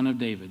God, the Son of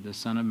David, the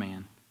Son of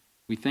Man.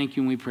 We thank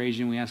you and we praise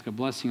you, and we ask a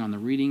blessing on the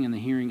reading and the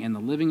hearing and the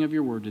living of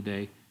your word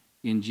today.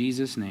 In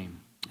Jesus'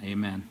 name,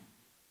 amen.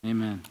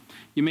 Amen.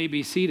 You may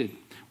be seated.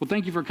 Well,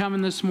 thank you for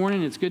coming this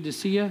morning. It's good to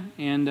see you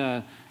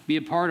and be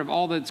a part of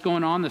all that's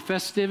going on. The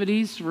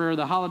festivities for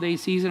the holiday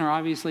season are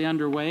obviously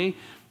underway.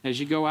 As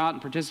you go out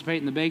and participate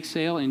in the bake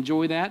sale,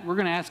 enjoy that. We're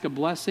going to ask a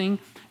blessing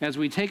as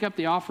we take up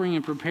the offering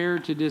and prepare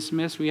to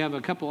dismiss. We have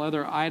a couple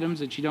other items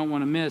that you don't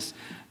want to miss,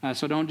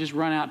 so don't just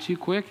run out too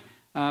quick.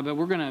 But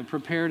we're going to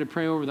prepare to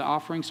pray over the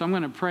offering. So I'm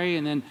going to pray,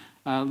 and then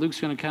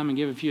Luke's going to come and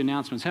give a few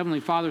announcements. Heavenly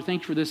Father,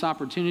 thank you for this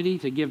opportunity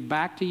to give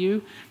back to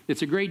you.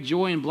 It's a great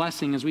joy and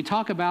blessing. As we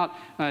talk about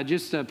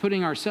just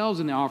putting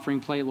ourselves in the offering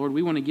plate, Lord,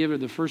 we want to give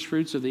the first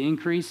fruits of the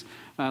increase.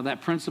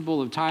 That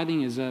principle of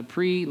tithing is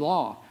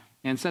pre-law.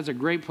 And so that's a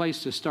great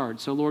place to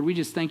start. So, Lord, we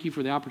just thank you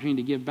for the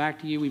opportunity to give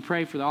back to you. We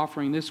pray for the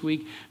offering this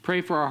week.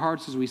 Pray for our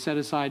hearts as we set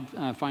aside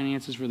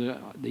finances for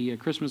the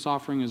Christmas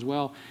offering as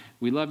well.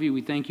 We love you.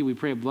 We thank you. We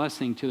pray a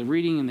blessing to the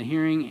reading and the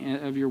hearing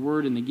of your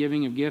word and the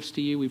giving of gifts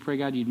to you. We pray,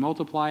 God, you'd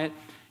multiply it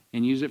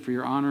and use it for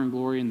your honor and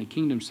glory and the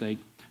kingdom's sake.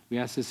 We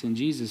ask this in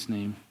Jesus'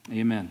 name.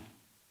 Amen.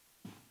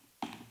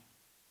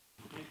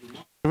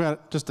 We've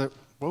got just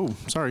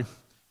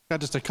Got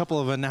just a couple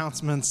of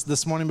announcements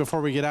this morning before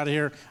we get out of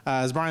here.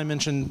 As Brian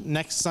mentioned,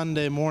 next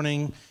Sunday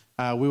morning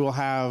we will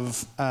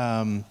have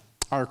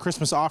our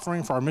Christmas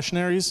offering for our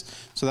missionaries.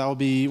 So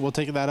we'll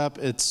take that up.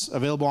 It's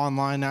available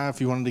online now if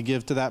you wanted to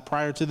give to that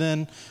prior to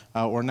then,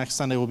 or next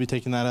Sunday we'll be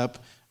taking that up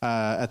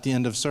at the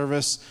end of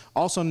service.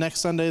 Also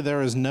next Sunday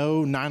there is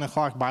no 9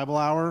 o'clock Bible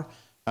hour.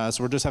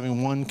 So we're just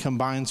having one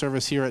combined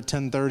service here at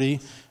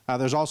 10:30.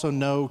 There's also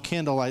no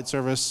candlelight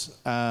service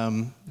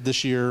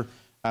this year.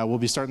 We'll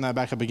be starting that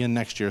back up again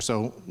next year.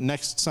 So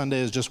next Sunday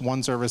is just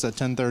one service at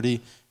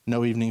 10:30,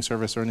 no evening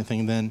service or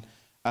anything then.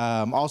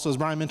 Also, as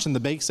Brian mentioned, the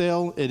bake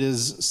sale, it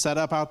is set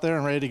up out there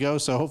and ready to go.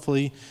 So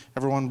hopefully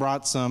everyone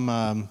brought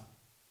some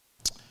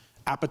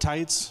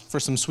appetites for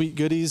some sweet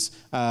goodies.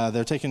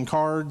 They're taking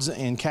cards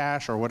and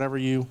cash or whatever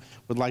you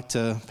would like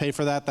to pay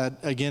for that. That,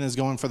 again, is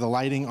going for the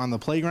lighting on the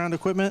playground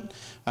equipment.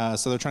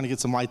 So they're trying to get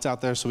some lights out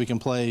there so we can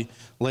play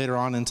later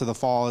on into the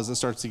fall as it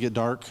starts to get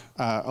dark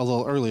a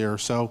little earlier.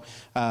 So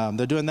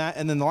they're doing that.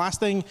 And then the last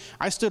thing,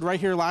 I stood right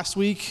here last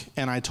week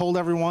and I told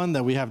everyone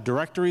that we have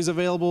directories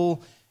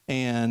available.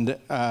 And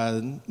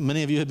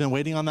many of you have been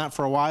waiting on that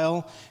for a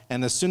while.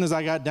 And as soon as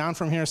I got down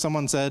from here,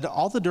 someone said,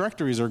 all the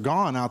directories are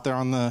gone out there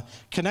on the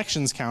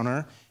connections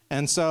counter.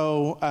 And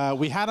so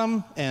we had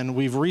them, and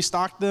we've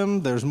restocked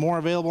them. There's more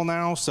available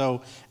now.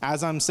 So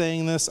as I'm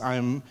saying this,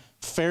 I'm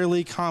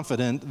fairly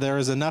confident there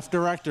is enough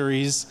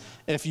directories.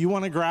 If you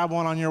want to grab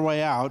one on your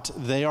way out,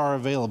 they are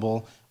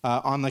available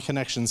on the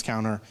connections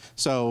counter.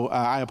 So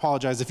I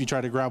apologize if you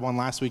tried to grab one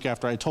last week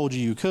after I told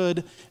you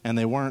could, and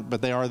they weren't,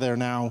 but they are there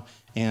now.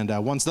 And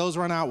once those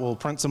run out, we'll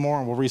print some more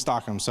and we'll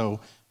restock them. So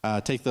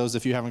take those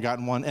if you haven't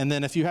gotten one. And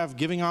then if you have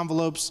giving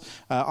envelopes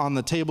on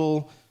the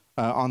table,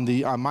 on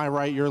my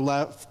right, your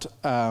left,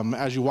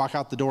 as you walk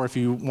out the door, if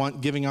you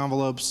want giving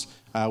envelopes,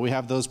 we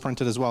have those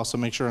printed as well. So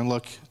make sure and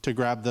look to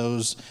grab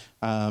those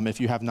if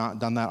you have not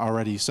done that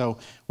already. So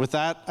with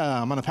that,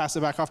 I'm going to pass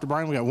it back off to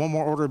Brian. We got one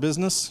more order of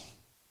business.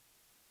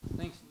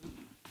 Thanks.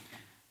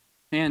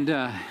 And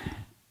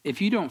if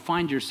you don't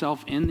find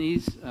yourself in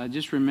these,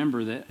 just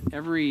remember that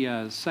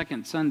every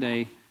second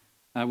Sunday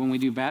when we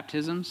do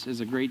baptisms is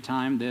a great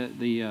time.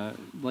 The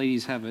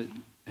ladies have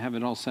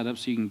it all set up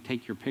so you can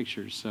take your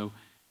pictures. So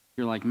if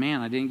you're like, man,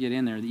 I didn't get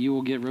in there, you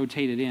will get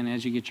rotated in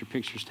as you get your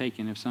pictures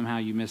taken if somehow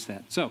you miss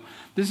that. So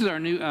this is our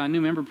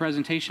new member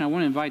presentation. I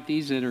want to invite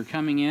these that are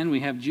coming in. We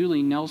have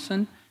Julie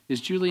Nelson.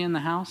 Is Julie in the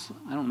house?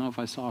 I don't know if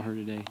I saw her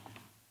today.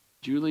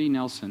 Julie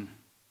Nelson.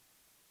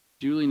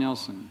 Julie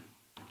Nelson.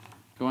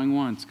 Going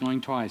once,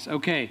 going twice.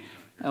 Okay,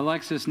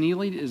 Alexis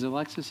Neely. Is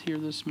Alexis here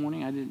this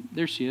morning?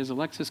 There she is.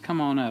 Alexis, come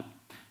on up.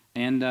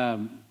 And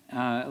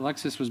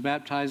Alexis was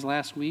baptized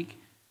last week.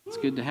 It's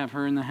good to have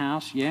her in the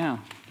house. Yeah,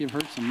 give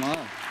her some love.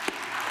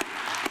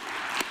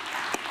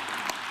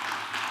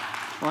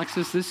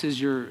 Alexis, this is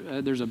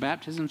your, there's a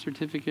baptism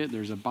certificate,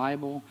 there's a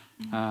Bible,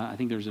 I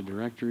think there's a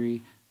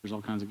directory, there's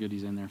all kinds of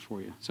goodies in there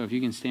for you. So if you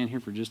can stand here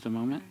for just a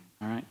moment.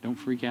 All right, don't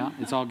freak out.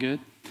 It's all good.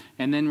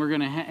 And then we're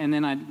gonna, and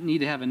then I need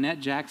to have Annette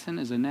Jackson.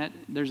 Is Annette?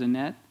 There's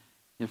Annette.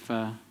 If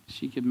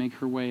she could make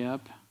her way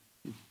up.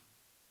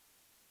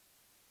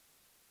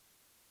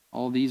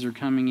 All these are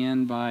coming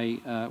in by,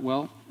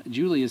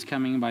 Julie is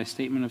coming in by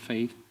statement of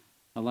faith.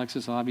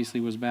 Alexis obviously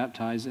was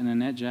baptized, and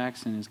Annette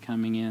Jackson is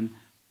coming in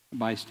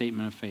by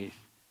statement of faith.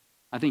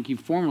 I think you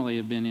formally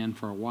have been in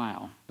for a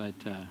while, but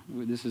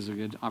this is a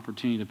good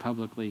opportunity to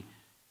publicly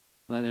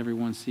let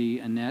everyone see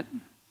Annette.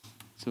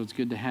 So it's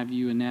good to have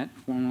you, Annette,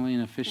 formally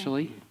and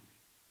officially.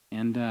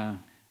 And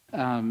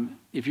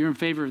if you're in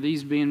favor of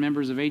these being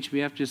members of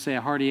HBF, just say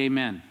a hearty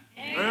amen.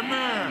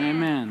 Amen.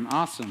 Amen.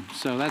 Awesome.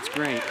 So that's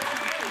great.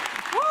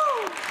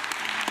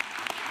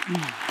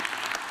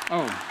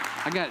 Oh,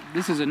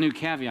 this is a new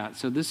caveat.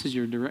 So this is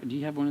your direct, do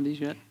you have one of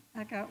these yet?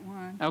 I got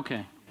one.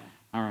 Okay.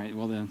 All right.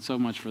 Well then, so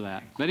much for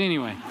that. But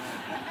anyway,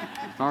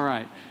 all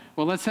right.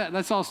 Well,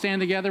 let's all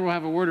stand together. We'll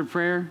have a word of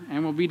prayer,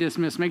 and we'll be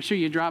dismissed. Make sure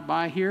you drop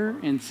by here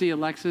and see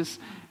Alexis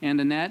and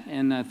Annette,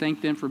 and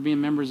thank them for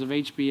being members of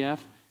HBF.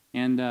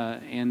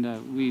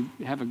 And we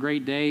have a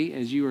great day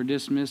as you are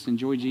dismissed.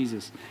 Enjoy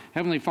Jesus.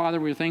 Heavenly Father,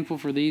 we're thankful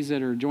for these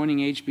that are joining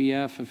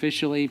HBF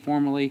officially,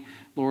 formally,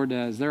 Lord,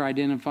 as they're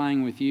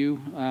identifying with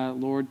you,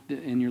 Lord,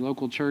 in your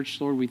local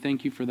church. Lord, we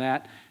thank you for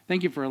that.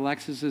 Thank you for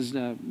Alexis's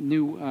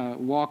new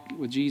walk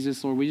with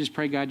Jesus. Lord, we just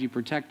pray, God, you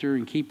protect her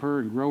and keep her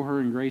and grow her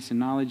in grace and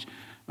knowledge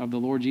of the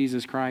Lord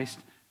Jesus Christ.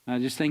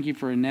 Just thank you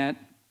for Annette.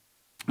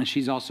 And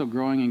she's also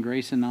growing in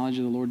grace and knowledge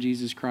of the Lord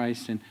Jesus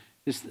Christ. And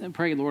just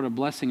pray, Lord, a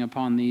blessing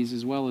upon these,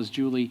 as well as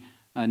Julie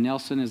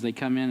Nelson as they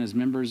come in as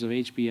members of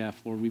HBF.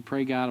 Lord, we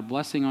pray, God, a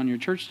blessing on your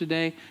church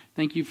today.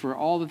 Thank you for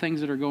all the things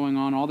that are going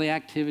on, all the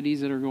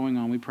activities that are going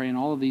on. We pray in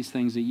all of these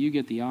things that you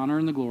get the honor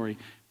and the glory.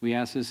 We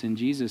ask this in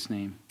Jesus'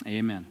 name.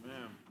 Amen.